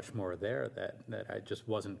so much more there that I just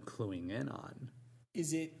wasn't cluing in on.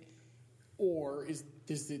 Is it, or is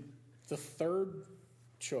the third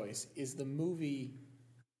choice, is the movie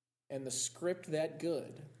and the script that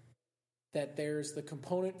good that there's the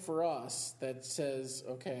component for us that says,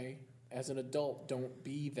 okay, as an adult, don't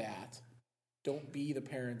be that. Don't be the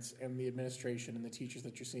parents and the administration and the teachers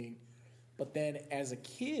that you're seeing. But then as a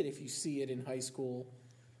kid, if you see it in high school,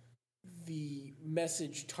 the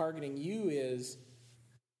message targeting you is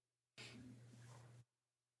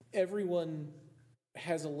everyone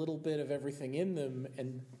has a little bit of everything in them,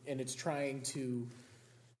 and it's trying to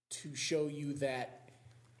show you that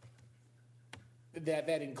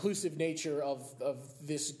inclusive nature of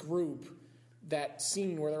this group. That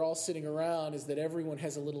scene where they're all sitting around is that everyone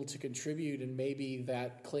has a little to contribute, and maybe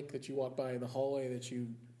that clique that you walk by in the hallway that you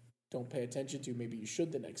don't pay attention to, maybe you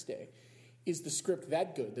should the next day. Is the script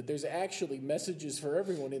that good that there's actually messages for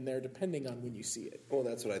everyone in there depending on when you see it? Well,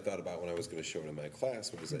 that's what I thought about when I was going to show it in my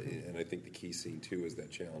class. And I think the key scene too is that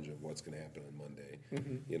challenge of what's going to happen on Monday.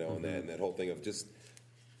 And that whole thing of just,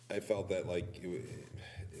 I felt that like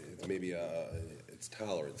it's maybe it's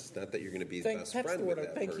tolerance. It's not that you're going to be the best friend with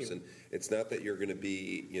that person. It's not that you're going to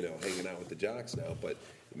be hanging out with the jocks now, but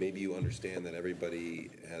maybe you understand that everybody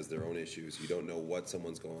has their own issues. You don't know what's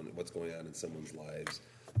going on in someone's lives.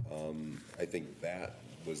 I think that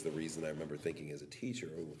was the reason I remember thinking as a teacher,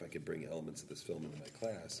 if I could bring elements of this film into my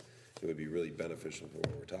class, it would be really beneficial for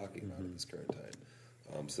what we're talking about at this current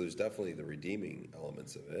time. So there's definitely the redeeming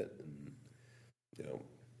elements of it. And,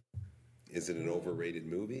 is it an overrated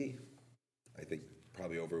movie? I think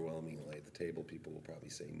probably overwhelmingly at the table, people will probably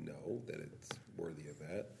say no, that it's worthy of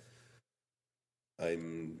that.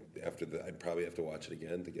 I'd probably have to watch it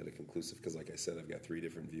again to get a conclusive, because like I said, I've got 3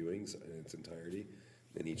 different viewings in its entirety,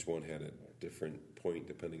 and each one had a different point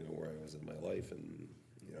depending on where I was in my life. And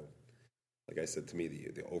like I said, to me,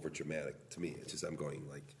 the over dramatic, to me, it's just, I'm going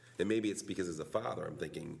like, and maybe it's because as a father, I'm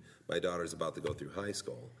thinking my daughter's about to go through high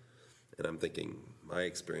school, and I'm thinking my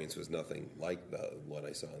experience was nothing like what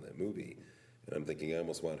I saw in that movie. And I'm thinking I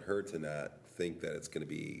almost want her to not think that it's going to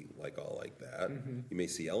be all like that. You may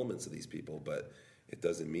see elements of these people, but it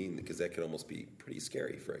doesn't mean, because that could almost be pretty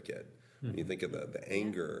scary for a kid. When you think of the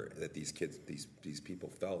anger that these kids, these people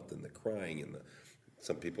felt, and the crying, and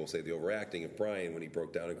some people say the overacting of Brian when he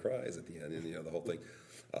broke down and cries at the end, and the whole thing,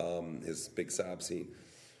 his big sob scene.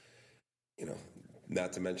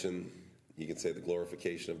 Not to mention, you can say the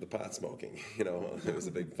glorification of the pot smoking. It was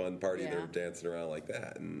a big fun party. They were dancing around like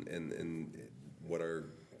that, and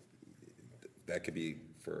that could be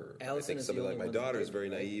for Allison, I think somebody like my daughter is very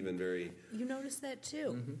naive and very. You noticed that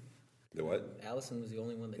too. The what? Allison was the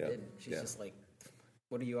only one that didn't. She's just like,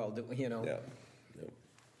 "What are you all doing?" Yeah.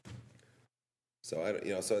 So I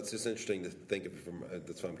don't, so it's just interesting to think of it from.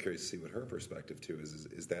 That's why I'm curious to see what her perspective too is.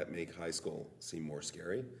 Is that make high school seem more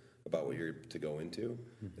scary about what you're to go into?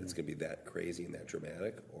 It's going to be that crazy and that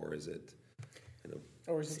dramatic, or is it?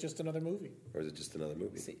 Or is it just another movie?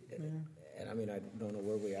 See, and I mean, I don't know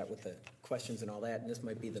where we're at with the questions and all that, and this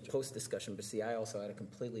might be the post discussion, but see, I also had a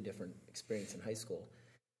completely different experience in high school.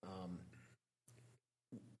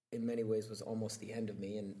 In many ways was almost the end of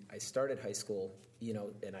me, and I started high school,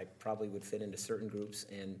 and I probably would fit into certain groups,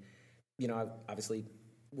 and, I obviously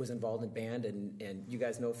was involved in band, and you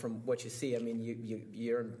guys know from what you see, I mean,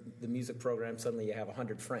 you're in the music program, suddenly you have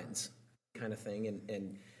 100 friends kind of thing,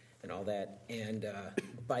 and all that, and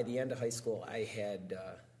by the end of high school, I had,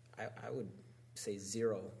 I would say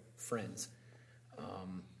 0 friends,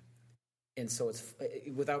 and so it's,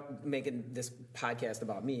 without making this podcast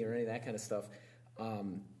about me or any of that kind of stuff,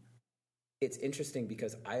 It's interesting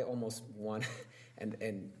because I almost want,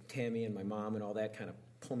 and Tammy and my mom and all that kind of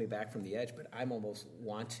pull me back from the edge, but I almost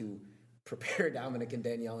want to prepare Dominic and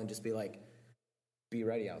Danielle and just be like, be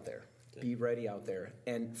ready out there. Be ready out there.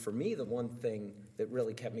 And for me, the one thing that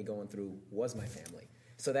really kept me going through was my family.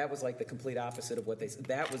 So that was like the complete opposite of what they said.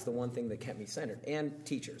 That was the one thing that kept me centered. And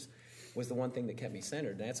teachers was the one thing that kept me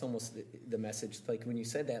centered. And that's almost the message. Like when you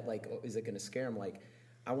said that, like, oh, is it going to scare them? Like,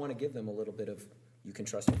 I want to give them a little bit of, you can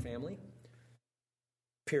trust your family,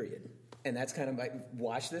 period. And that's kind of my,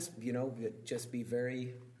 watch this, just be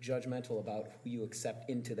very judgmental about who you accept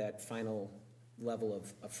into that final level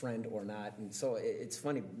of a friend or not. And so it's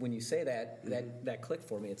funny, when you say that clicked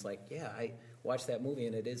for me. It's like, yeah, I watched that movie,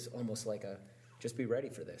 and it is almost like just be ready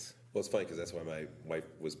for this. Well, it's funny because that's why my wife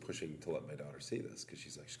was pushing to let my daughter see this, because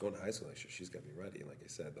she's going to high school next year. She's got to be ready. And like I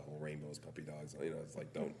said, the whole rainbows, puppy dogs, it's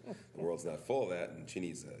like, the world's not full of that, and she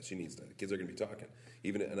needs to. Kids are going to be talking.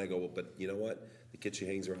 And I go, well, but you know what? The kid she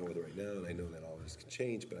hangs around with right now, and I know that all this can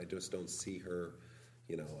change, but I just don't see her.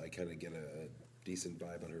 I kind of get a decent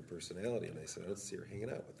vibe on her personality, and I said I don't see her hanging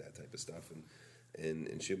out with that type of stuff,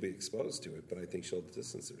 and she'll be exposed to it, but I think she'll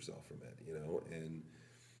distance herself from it,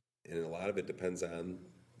 and a lot of it depends on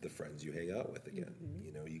the friends you hang out with again.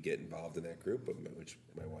 You get involved in that group, which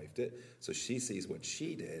my wife did, so she sees what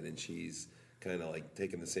she did, and she's kind of like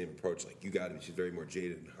taking the same approach, like, you got to. She's very more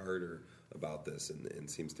jaded and harder about this, and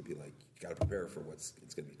seems to be like, you got to prepare for it's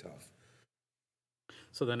going to be tough.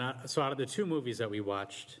 So out of the two movies that we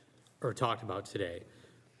watched or talked about today,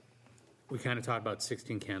 we kind of talked about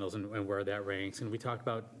 16 Candles and where that ranks, and we talked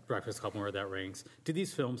about Breakfast Club and where that ranks. Do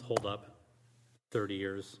these films hold up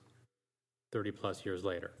 30 plus years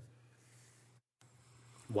later?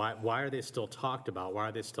 Why are they still talked about? Why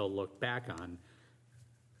are they still looked back on?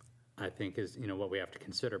 I think is what we have to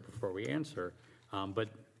consider before we answer. But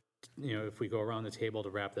if we go around the table to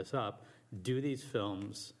wrap this up, do these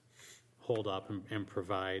films hold up and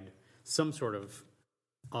provide some sort of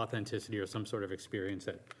authenticity or some sort of experience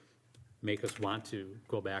that make us want to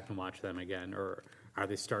go back and watch them again, or are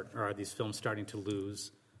these films starting to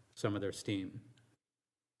lose some of their steam?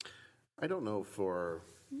 I don't know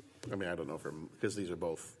because these are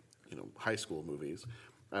both high school movies.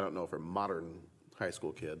 I don't know for modern high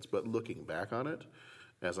school kids, but looking back on it,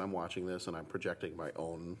 as I'm watching this and I'm projecting my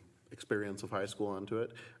own experience of high school onto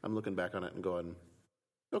it, I'm looking back on it and going,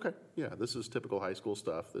 okay, yeah, this is typical high school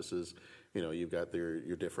stuff. This is, you've got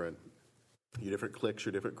your different cliques,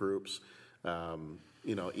 your different groups.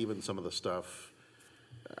 Even some of the stuff.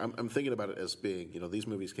 I'm thinking about it as being, these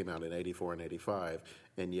movies came out in '84 and '85,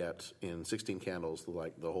 and yet in 16 Candles,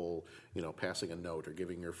 the whole, passing a note or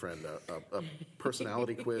giving your friend a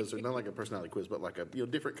personality quiz, or not like a personality quiz, but like a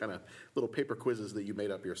different kind of little paper quizzes that you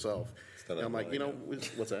made up yourself. And I'm like,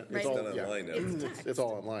 what's that? Right. It's all online now. It's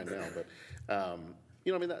all online now, but.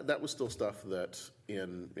 That was still stuff that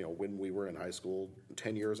when we were in high school,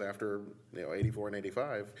 10 years after, 84 and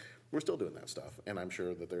 85, we're still doing that stuff. And I'm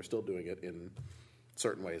sure that they're still doing it in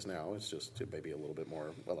certain ways now. It's just maybe a little bit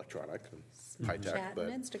more electronic and high tech. Chat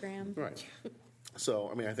and Instagram. Right.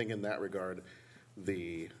 So, I think in that regard,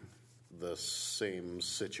 the same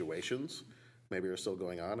situations maybe are still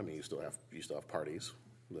going on. You still have parties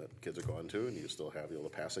that kids are going to, and you still have the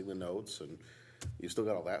passing the notes, and you still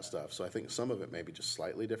got all that stuff. So I think some of it may be just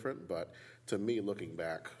slightly different, but to me, looking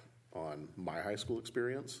back on my high school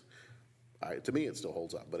experience, to me it still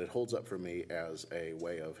holds up. But it holds up for me as a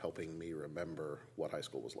way of helping me remember what high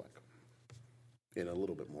school was like in a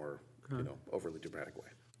little bit more, overly dramatic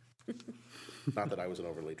way. Not that I was an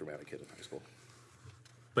overly dramatic kid in high school.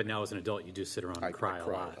 But now as an adult, you do sit around and cry a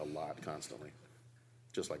lot. A lot, constantly.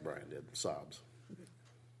 Just like Brian did. Sobs.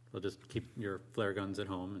 Well, just keep your flare guns at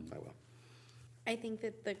home. And I will. I think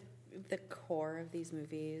that the core of these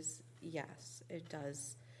movies, yes, it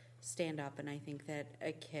does stand up, and I think that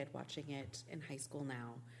a kid watching it in high school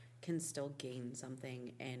now can still gain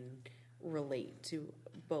something and relate to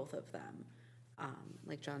both of them.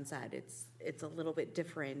 Like John said, it's a little bit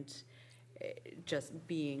different just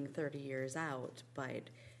being 30 years out, but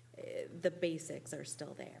the basics are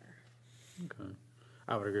still there. Okay.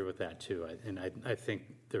 I would agree with that too. I think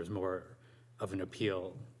there's more of an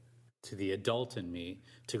appeal to the adult in me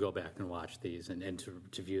to go back and watch these and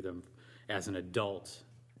to view them as an adult,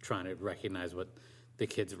 trying to recognize what the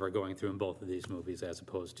kids were going through in both of these movies, as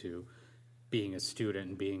opposed to being a student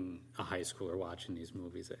and being a high schooler watching these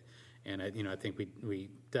movies. And I think we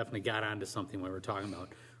definitely got onto something when we were talking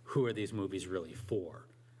about who are these movies really for?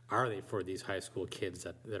 Are they for these high school kids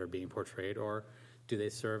that are being portrayed, or do they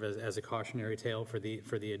serve as a cautionary tale for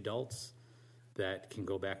the adults that can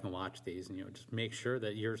go back and watch these, and just make sure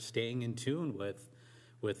that you're staying in tune with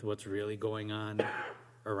what's really going on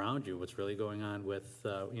around you, what's really going on with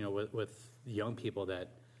with young people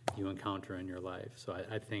that you encounter in your life. So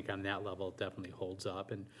I think on that level, it definitely holds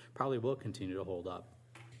up, and probably will continue to hold up.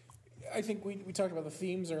 I think we talked about the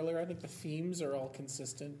themes earlier. I think the themes are all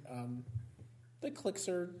consistent. The cliques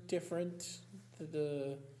are different.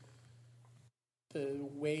 The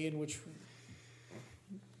way in which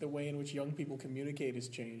young people communicate has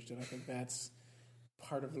changed, and I think that's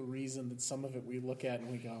part of the reason that some of it we look at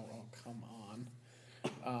and we go, "Oh, come on!"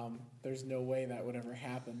 There's no way that would ever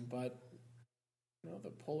happen. But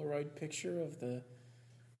the Polaroid picture of the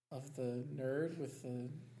nerd with the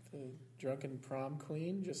drunken prom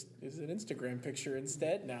queen just is an Instagram picture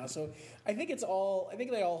instead now. So I think they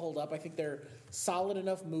all hold up. I think they're solid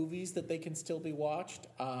enough movies that they can still be watched.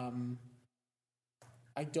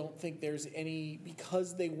 I don't think there's any,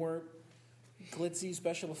 because they weren't glitzy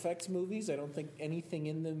special effects movies, I don't think anything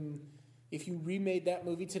in them, if you remade that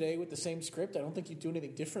movie today with the same script, I don't think you'd do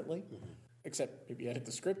anything differently. Except maybe edit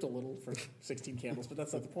the script a little for 16 Candles, but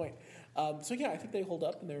that's not the point. So yeah, I think they hold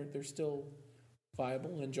up, and they're still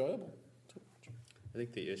viable and enjoyable to watch. I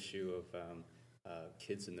think the issue of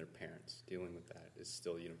kids and their parents dealing with that is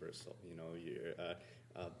still universal.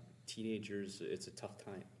 Teenagers, it's a tough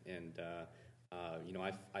time, and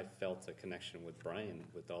I felt a connection with Brian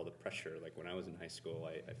with all the pressure. Like when I was in high school,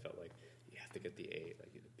 I felt like you have to get the A.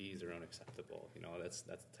 Like the B's are unacceptable. That's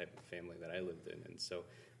the type of family that I lived in, and so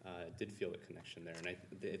I did feel a connection there. And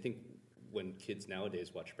I think when kids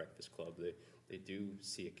nowadays watch Breakfast Club, they do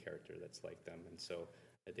see a character that's like them, and so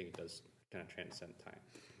I think it does kind of transcend time.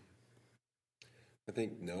 I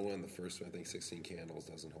think no on the first one. I think 16 Candles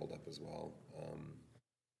doesn't hold up as well.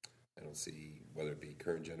 I don't see whether it be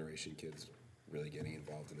current generation kids really getting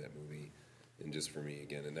involved in that movie. And just for me,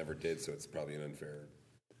 again, it never did, so it's probably an unfair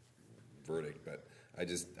verdict. But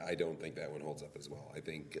I don't think that one holds up as well. I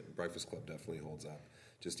think Breakfast Club definitely holds up.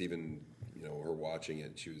 Just even, her watching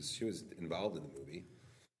it, she was involved in the movie,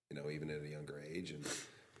 even at a younger age. And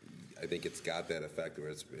I think it's got that effect where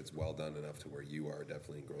it's well done enough to where you are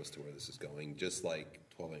definitely engrossed to where this is going. Just like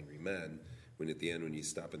 12 Angry Men, when at the end, when you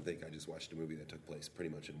stop and think, I just watched a movie that took place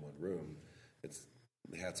pretty much in one room, it's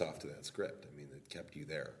hats off to that script. I mean, it kept you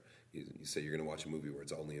there. You say you're going to watch a movie where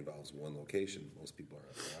it only involves one location. Most people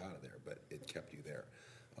are out of there, but it kept you there.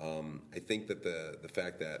 I think that the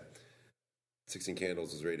fact that 16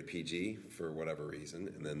 Candles was rated PG for whatever reason,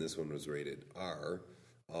 and then this one was rated R,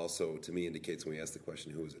 also to me indicates when we ask the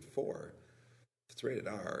question, who is it for? If it's rated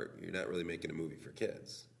R, you're not really making a movie for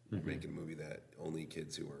kids. You're making a movie that only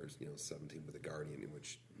kids who are 17 with a guardian, in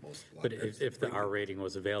which most. But if the R rating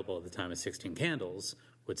was available at the time of 16 Candles,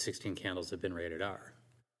 would 16 Candles have been rated R?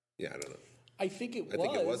 Yeah, I don't know. I think it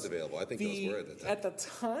was available. I think those were at the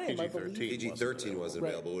time. I believe PG-13 wasn't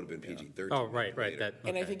available. It would have been PG-13. Oh, right.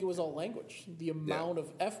 And I think it was all language. The amount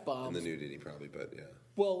of F-bombs. And the nudity, probably, but yeah.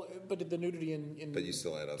 Well, but the nudity in but you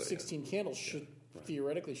still had other 16 Candles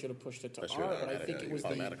theoretically should have pushed it to R. But I think it was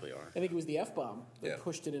automatically R. I think it was the F-bomb that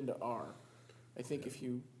pushed it into R. I think if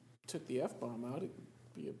you took the F-bomb out, it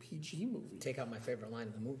would be a PG movie. Take out my favorite line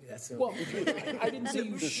of the movie. That's the well. I didn't say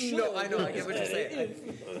you should. No, I know. I get what you're saying.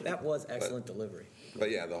 That was excellent delivery.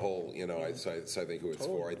 But yeah, the whole so I think who it's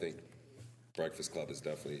for. I think Breakfast Club is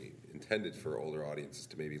definitely intended for older audiences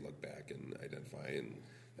to maybe look back and identify, and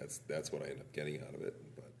that's what I end up getting out of it.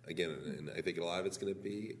 But again, and I think a lot of it's going to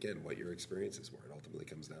be what your experiences were. It ultimately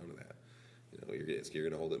comes down to that. You're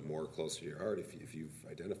going to hold it more close to your heart if you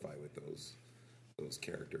identify with those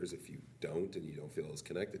characters. If you don't and you don't feel as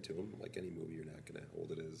connected to them, like any movie, you're not going to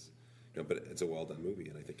hold it as. But it's a well done movie,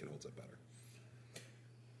 and I think it holds up better.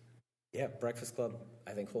 Yeah, Breakfast Club,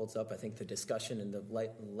 I think, holds up. I think the discussion and the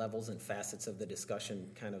levels and facets of the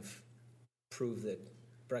discussion kind of prove that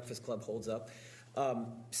Breakfast Club holds up.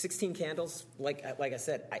 16 Candles, like I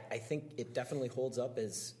said, I think it definitely holds up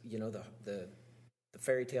as, the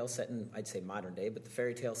fairy tale set in, I'd say modern day, but the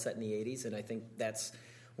fairy tale set in the 80s, and I think that's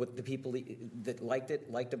what the people that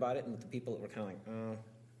liked about it, and the people that were kind of like,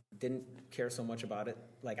 didn't care so much about it.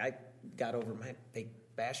 Like, I got over they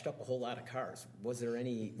bashed up a whole lot of cars. Was there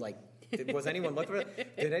any, was anyone looking for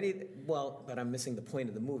it? But I'm missing the point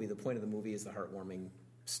of the movie. The point of the movie is the heartwarming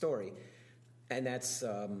story. And that's,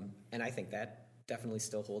 and I think that definitely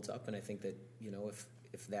still holds up. And I think that,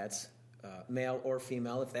 if that's male or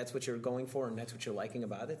female, if that's what you're going for and that's what you're liking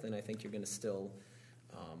about it, then I think you're going to still,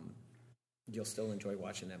 you'll still enjoy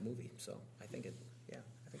watching that movie. So I think it, yeah.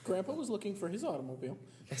 Grandpa was looking for his automobile.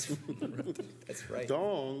 That's right.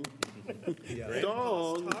 Dong. Yeah.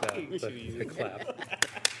 Dong. The clap.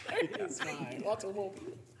 It's my automobile.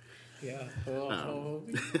 Yeah. Oh.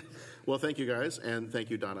 Well, thank you guys, and thank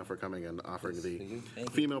you, Donna, for coming and offering the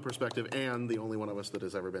female perspective, and the only one of us that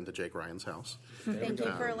has ever been to Jake Ryan's house. Thank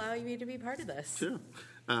you for allowing me to be part of this. Sure.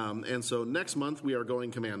 And so next month we are going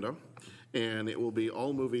Commando, and it will be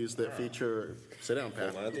all movies that feature. Sit down,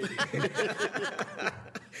 Pat.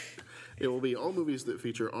 It will be all movies that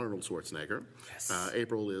feature Arnold Schwarzenegger. Yes.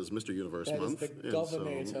 April is Mr. Universe that month. Is the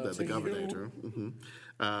Governator. The Governator.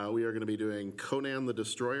 Mm-hmm. We are going to be doing Conan the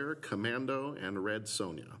Destroyer, Commando, and Red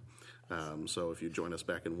Sonja. So if you join us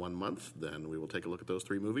back in 1 month, then we will take a look at those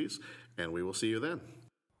 3 movies, and we will see you then.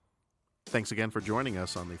 Thanks again for joining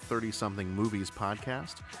us on the 30-something Movies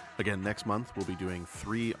podcast. Again, next month we'll be doing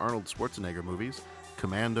 3 Arnold Schwarzenegger movies,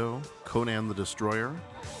 Commando, Conan the Destroyer,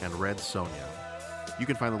 and Red Sonja. You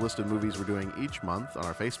can find the list of movies we're doing each month on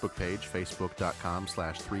our Facebook page,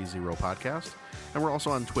 facebook.com/30podcast, and we're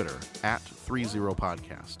also on Twitter,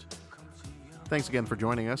 @30podcast. Thanks again for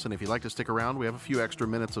joining us, and if you'd like to stick around, we have a few extra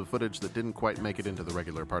minutes of footage that didn't quite make it into the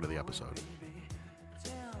regular part of the episode.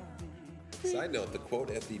 Side note, the quote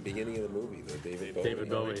at the beginning of the movie, the David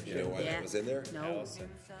Bowie. Do you know why that was in there? No.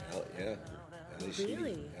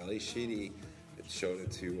 Ali Sheedy showed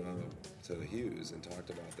it to Hughes and talked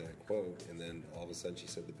about that quote, and then all of a sudden she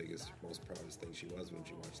said the biggest, most proudest thing she was when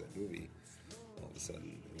she watched that movie. All of a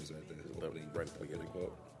sudden, it was at the opening, right at the beginning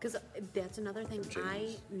quote. Because that's another thing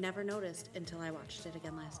I never noticed until I watched it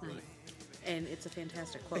again last night. And it's a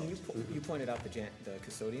fantastic quote. And you pointed out the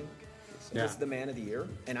custodian. Yeah. Was the man of the year,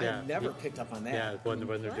 and I never picked up on that. Yeah, when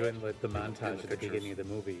they're doing the montage at the beginning of the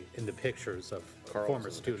movie, in the pictures of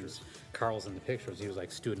former students, Carl's in the pictures. He was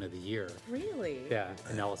like student of the year. Really? Yeah,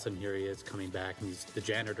 and all of a sudden here he is coming back, and he's the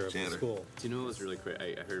janitor of the school. Do you know what was really great?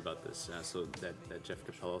 I heard about this. So that Jeff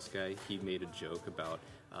Capellos guy, he made a joke about,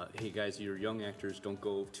 hey guys, you're young actors, don't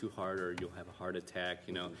go too hard or you'll have a heart attack.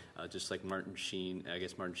 You know, just like Martin Sheen. I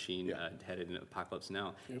guess Martin Sheen had it in Apocalypse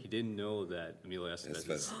Now. He didn't know that Emilio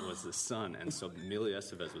Estevez was the son, and so Emilio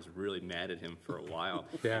Estevez was really mad at him for a while.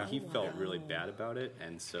 Yeah, he felt really bad about it,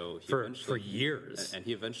 and so he for years. And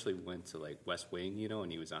he eventually went to like West Wing, you know,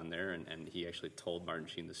 and he was on there, and he actually told Martin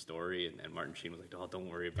Sheen the story, and Martin Sheen was like, "Oh, don't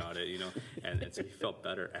worry about it," you know, and so he felt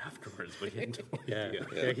better afterwards, but he had no idea.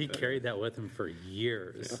 Yeah, he carried that with him for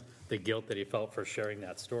years. Yeah. The guilt that he felt for sharing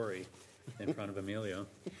that story in front of Emilio.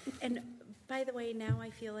 And by the way, now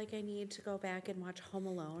I feel like I need to go back and watch Home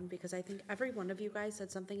Alone, because I think every one of you guys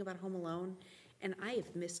said something about Home Alone, and I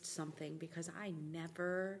have missed something because I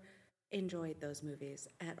never enjoyed those movies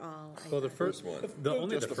at all. Well, the first one.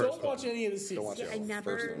 Only the first one. Don't watch any of the sequels. I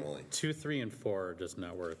never. First one only. 2, 3, and 4 are just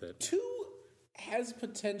not worth it. 2 has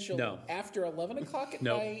potential after 11 o'clock at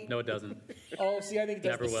night. No, it doesn't. Oh, see, I think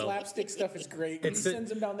the slapstick stuff is great. He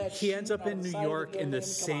sends him down that. He ends up in New York in the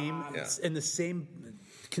same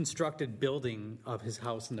constructed building of his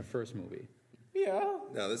house in the first movie. Yeah.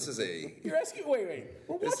 No, this is a. You're asking. Wait.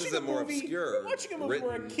 This is a more obscure. We're watching a movie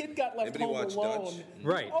where a kid got left home alone. Dutch?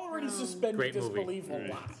 Right. Already suspended disbelief a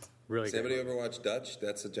lot. Really. Has anybody ever watched Dutch?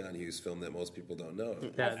 That's a John Hughes film that most people don't know.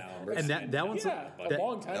 That one's a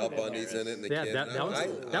long time Al ago. Bundy's in it, and the kid. That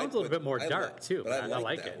one's a little bit more dark too. But I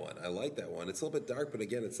like that one. I like that one. It's a little bit dark, but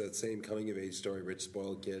again, it's that same coming of age story: rich,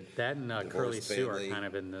 spoiled kid. That and Curly Sue are kind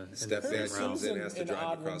of in the stepdad comes in, has to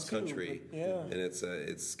drive across country, and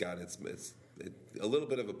it's got a little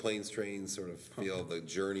bit of a planes train sort of feel, the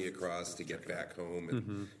journey across to get back home,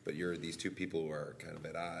 and but you're these two people who are kind of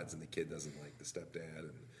at odds, and the kid doesn't like the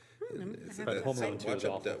stepdad. But Home Alone 2 is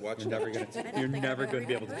awful. You're never going to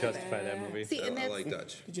be able to justify that movie. See, and I like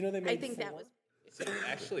Dutch. Did you know they made? I think that was. So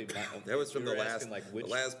actually, that was from the last which,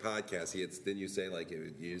 last podcast. Didn't you say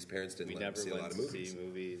his parents didn't let him see a lot of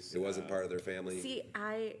movies? It wasn't part of their family. See,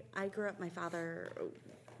 I grew up. My father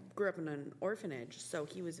grew up in an orphanage, so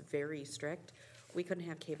he was very strict. We couldn't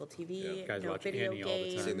have cable TV, no video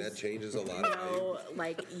games. See, that changes a lot. No,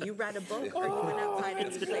 like you read a book or you went outside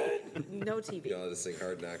and you played. No TV. You know, this thing,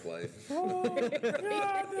 Hard Knock Life. God,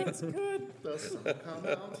 that's good. Does something come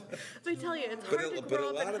out? I tell you, it's hard to grow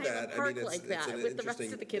up in Highland Park like that with the rest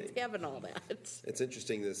of the kids having all that. It's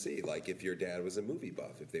interesting to see, like, if your dad was a movie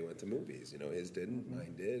buff, if they went to movies, his didn't,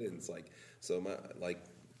 mine did, and it's like,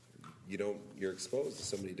 you're exposed to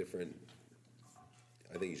so many different,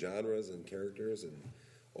 I think, genres and characters and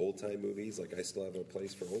old-time movies. Like, I still have a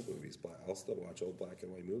place for old movies. I'll still watch old black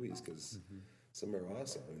and white movies because some are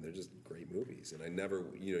awesome. I mean, they're just great movies. And I never,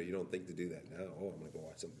 you don't think to do that now. Oh, I'm going to go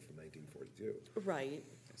watch something from 1942. Right.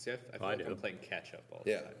 See, I feel like I'm playing catch-up all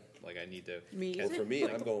the time. Like, I need to... Well, for me,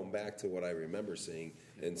 I'm going back to what I remember seeing.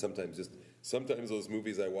 And sometimes those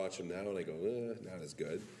movies, I watch them now and I go, not as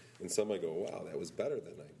good. And some I go, wow, that was better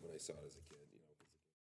than when I saw it as a kid.